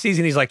this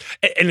offseason. He's like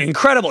in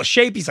incredible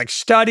shape. He's like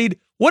studied.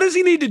 What does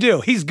he need to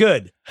do? He's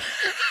good.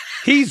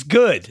 He's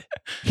good.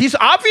 He's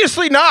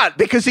obviously not,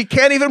 because he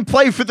can't even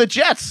play for the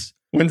Jets.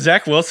 When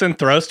Zach Wilson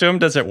throws to him,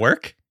 does it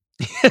work?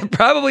 It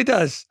probably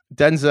does.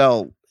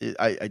 Denzel, you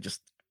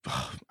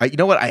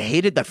know what? I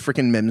hated that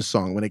freaking Mims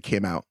song when it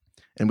came out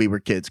and we were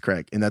kids,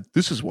 Craig. And that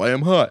This Is Why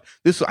I'm Hot.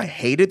 I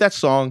hated that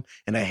song,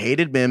 and I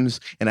hated Mims,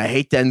 and I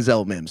hate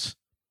Denzel Mims.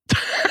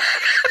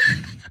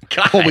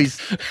 God. Always,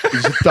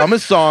 it's the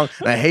dumbest song,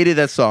 and I hated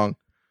that song.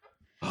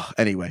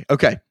 Anyway,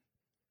 okay.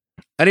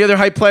 Any other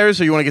hype players,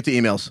 or you want to get to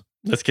emails?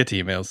 Let's get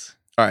to emails.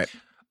 All right.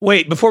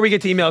 Wait, before we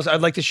get to emails,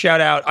 I'd like to shout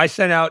out. I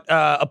sent out,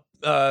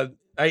 I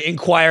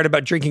inquired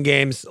about drinking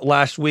games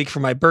last week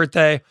for my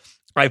birthday.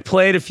 I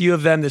played a few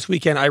of them this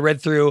weekend. I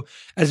read through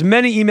as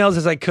many emails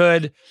as I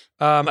could.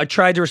 I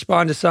tried to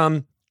respond to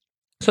some.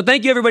 So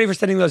thank you, everybody, for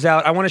sending those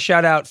out. I want to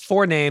shout out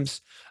 4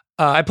 names.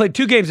 I played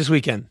 2 games this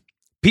weekend.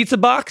 Pizza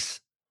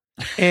Box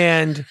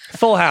and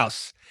Full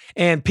House.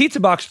 And Pizza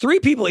Box,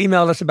 3 people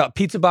emailed us about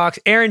Pizza Box: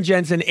 Aaron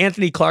Jensen,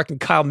 Anthony Clark, and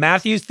Kyle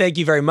Matthews. Thank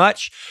you very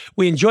much.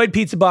 We enjoyed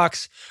Pizza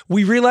Box.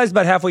 We realized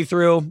about halfway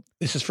through,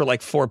 this is for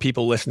like 4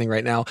 people listening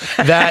right now,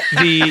 that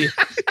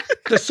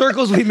the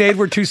circles we made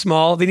were too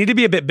small. They need to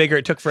be a bit bigger.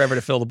 It took forever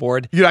to fill the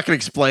board. You're not going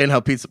to explain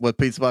what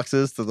Pizza Box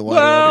is to the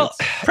wider Well, audience?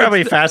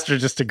 Probably faster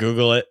just to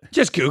Google it.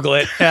 just Google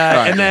it.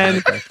 Right, And then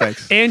okay,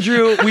 thanks.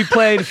 Andrew, we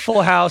played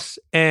Full House,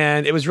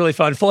 and it was really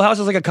fun. Full House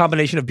is like a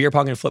combination of beer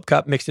pong and flip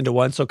cup mixed into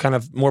one, so kind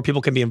of more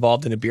people can be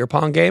involved in a beer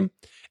pong game.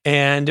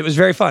 And it was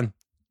very fun.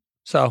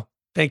 So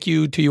thank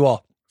you to you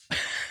all.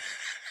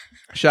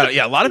 Shout out.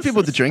 Yeah, a lot of people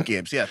with the drink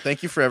games. Yeah,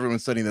 thank you for everyone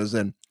sending those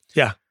in.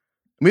 Yeah.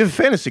 We have a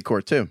fantasy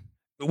court, too.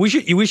 We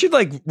should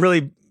like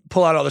really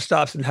pull out all the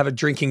stops and have a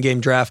drinking game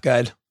draft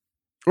guide.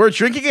 Or a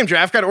drinking game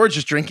draft guide, or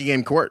just drinking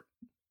game court.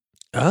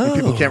 Oh. When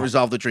people can't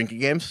resolve the drinking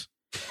games.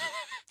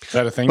 Is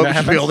that a thing But that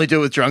should we happens? only do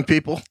it with drunk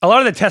people? A lot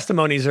of the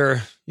testimonies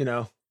are,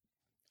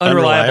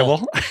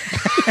 unreliable.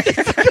 At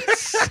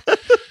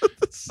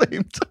the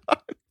same time.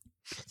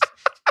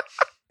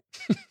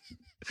 All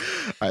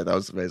right, that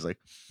was amazing.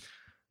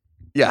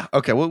 Yeah,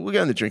 okay, we'll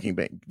get on the drinking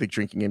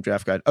game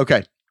draft guide.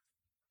 Okay.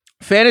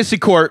 Fantasy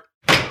court.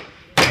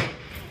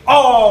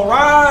 All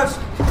rise.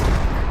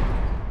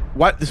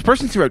 What this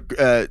person's wrote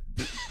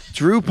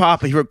Drew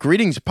Papa. He wrote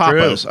greetings,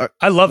 Papas.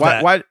 I love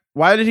that.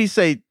 Why did he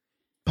say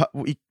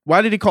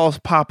why did he call us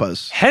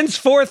Papas?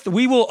 Henceforth,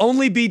 we will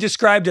only be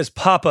described as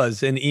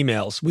Papas in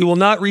emails. We will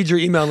not read your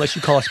email unless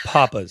you call us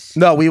Papas.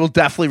 No, we will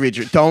definitely read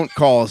your. Don't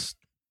call us.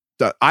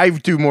 I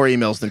do more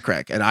emails than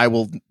Craig, and I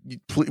will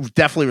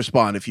definitely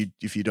respond if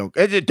you don't.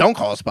 Don't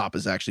call us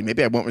Papas. Actually,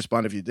 maybe I won't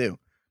respond if you do.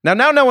 Now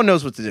no one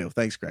knows what to do.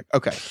 Thanks, Craig.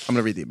 Okay, I'm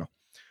gonna read the email.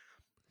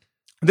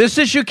 This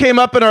issue came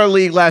up in our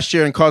league last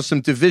year and caused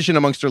some division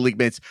amongst our league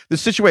mates. The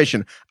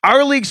situation: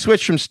 our league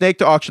switched from snake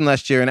to auction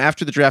last year, and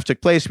after the draft took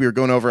place, we were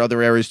going over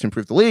other areas to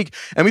improve the league,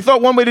 and we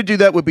thought one way to do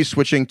that would be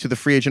switching to the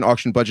free agent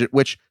auction budget,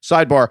 which,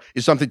 sidebar,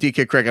 is something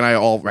DK, Craig, and I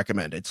all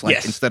recommend. It's like,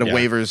 Yes. instead of Yeah.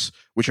 waivers,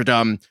 which are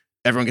dumb,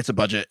 everyone gets a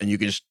budget, and you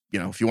can just,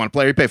 if you want a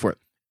player, you pay for it.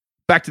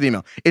 Back to the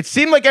email. It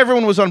seemed like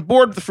everyone was on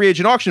board with the free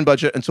agent auction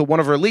budget until one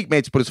of our league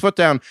mates put his foot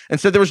down and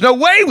said there was no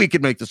way we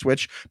could make the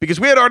switch because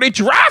we had already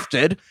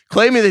drafted,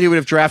 claiming that he would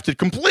have drafted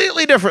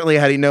completely differently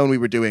had he known we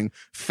were doing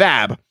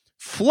fab.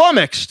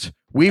 Flummoxed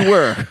we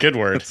were. Good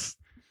word.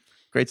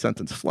 Great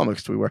sentence.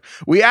 Flummoxed we were.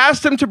 We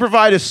asked him to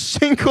provide a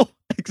single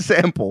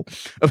example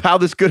of how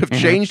this could have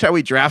changed how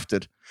we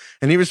drafted.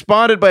 And he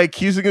responded by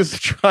accusing us of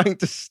trying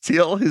to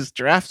steal his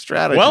draft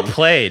strategy. Well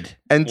played.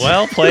 And-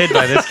 Well played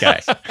by this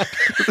guy.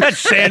 That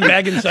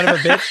sandbagging son of a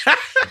bitch.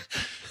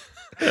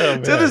 Oh,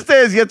 To this day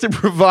has yet to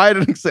provide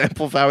an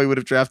example of how he would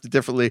have drafted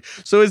differently.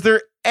 So is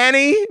there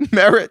any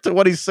merit to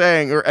what he's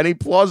saying or any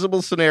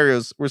plausible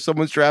scenarios where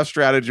someone's draft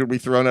strategy would be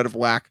thrown out of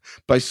whack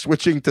by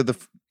switching to the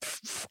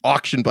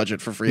auction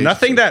budget for free agency?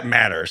 Nothing that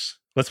matters.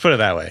 Let's put it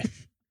that way.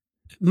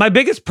 My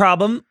biggest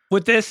problem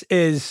with this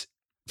is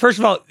First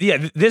of all,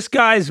 yeah, this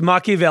guy's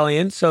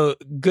Machiavellian, so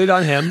good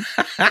on him.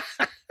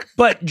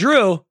 But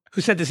Drew, who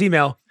sent this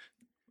email,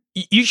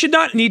 you should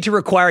not need to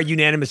require a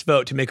unanimous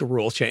vote to make a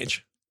rule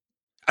change.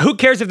 Who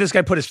cares if this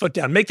guy put his foot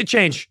down? Make the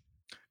change.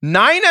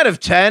 9 out of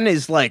 10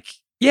 is like,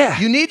 Yeah.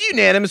 you need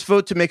unanimous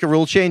vote to make a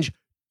rule change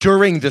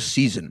during the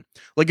season.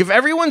 Like if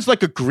everyone's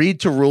like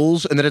agreed to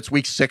rules and then it's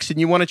week 6 and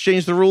you want to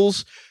change the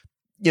rules,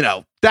 you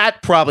know,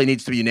 that probably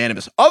needs to be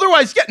unanimous.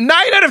 Otherwise, 9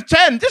 out of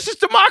 10, this is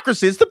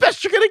democracy. It's the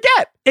best you're going to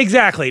get.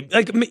 Exactly.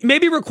 Like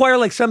maybe require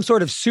like some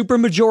sort of super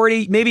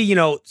majority. Maybe,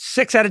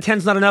 6 out of 10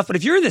 is not enough. But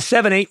if you're in the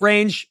 7-8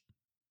 range,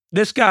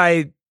 this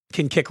guy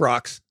can kick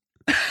rocks.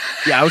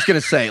 Yeah, I was going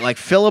to say, like,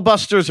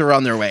 filibusters are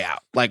on their way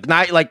out. Like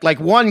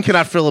one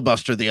cannot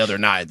filibuster the other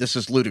 9. This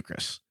is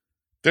ludicrous.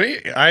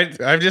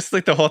 I'm just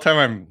like the whole time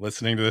I'm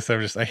listening to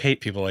this, I hate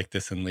people like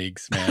this in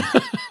leagues, man.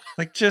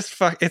 Like, just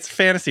fuck. It's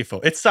fantasy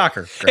football. It's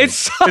soccer. Greg. It's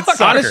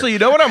soccer. Honestly, you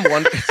know what I'm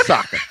wondering? It's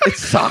soccer.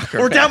 It's soccer.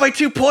 We're down by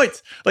 2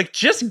 points. Like,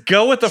 just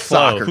go with the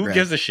flow. Soccer, Who Greg.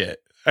 gives a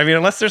shit? I mean,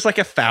 unless there's like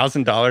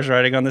 $1,000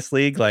 riding on this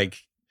league, like,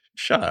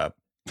 shut up.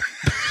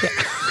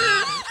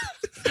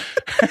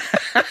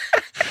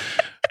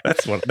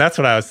 That's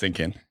what I was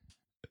thinking.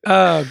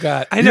 Oh,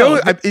 God. I You know.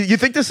 you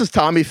think this is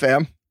Tommy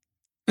Pham?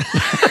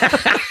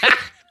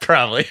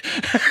 Probably.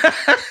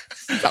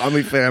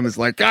 Tommy Pham is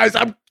like, guys,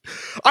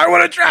 I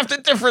want to draft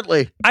it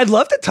differently. I'd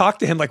love to talk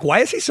to him. Like, why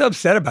is he so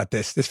upset about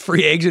this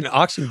free agent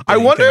auction? I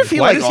wonder thing? if he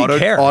Why like does he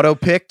care? auto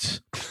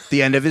picked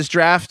the end of his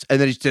draft and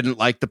then he just didn't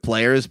like the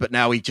players, but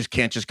now he just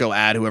can't just go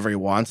add whoever he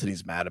wants and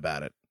he's mad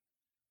about it.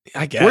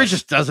 I guess. Or he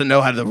just doesn't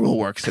know how the rule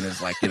works and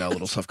is like, a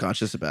little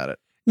self-conscious about it.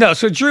 No,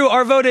 so Drew,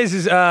 our vote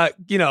is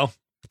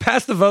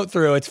pass the vote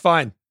through. It's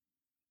fine.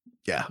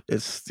 Yeah,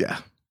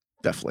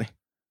 definitely.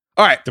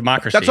 All right.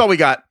 Democracy. That's all we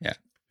got. Yeah.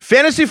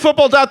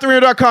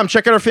 Fantasyfootball.theringer.com.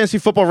 Check out our fantasy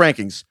football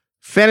rankings.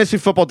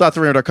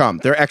 Fantasyfootball.theringer.com.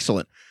 They're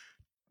excellent.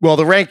 Well,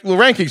 the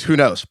rankings, who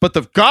knows? But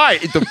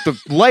the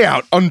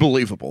layout,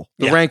 unbelievable.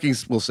 The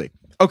rankings, we'll see.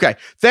 Okay.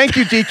 Thank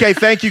you, DK.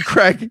 Thank you,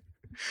 Craig.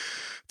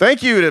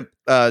 Thank you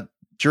to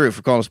Drew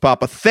for calling us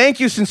Papa. Thank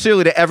you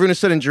sincerely to everyone who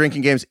sent in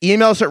drinking games.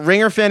 Email us at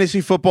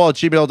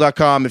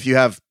ringerfantasyfootball@gmail.com if you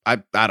have, I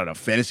don't know,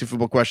 fantasy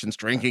football questions,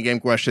 drinking game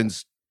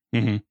questions,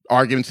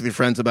 arguments with your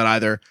friends about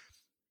either,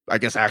 I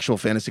guess, actual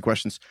fantasy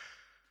questions.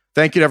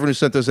 Thank you to everyone who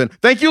sent those in.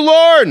 Thank you,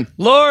 Lauren.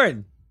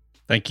 Lauren.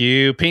 Thank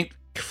you, Pink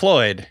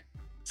Floyd.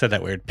 Said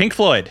that weird. Pink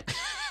Floyd.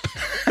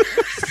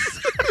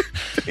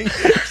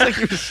 It's like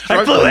you were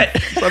I blew it.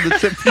 on the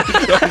tip of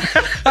your tongue.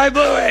 I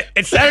blew it.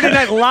 It's Saturday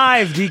Night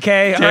Live,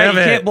 DK. All right, Damn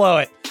you it. can't blow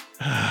it.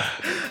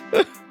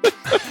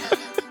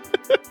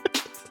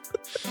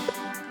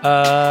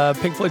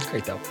 Pink Floyd's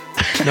great, though.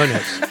 No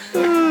notes.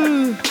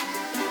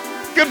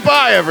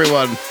 Goodbye,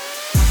 everyone.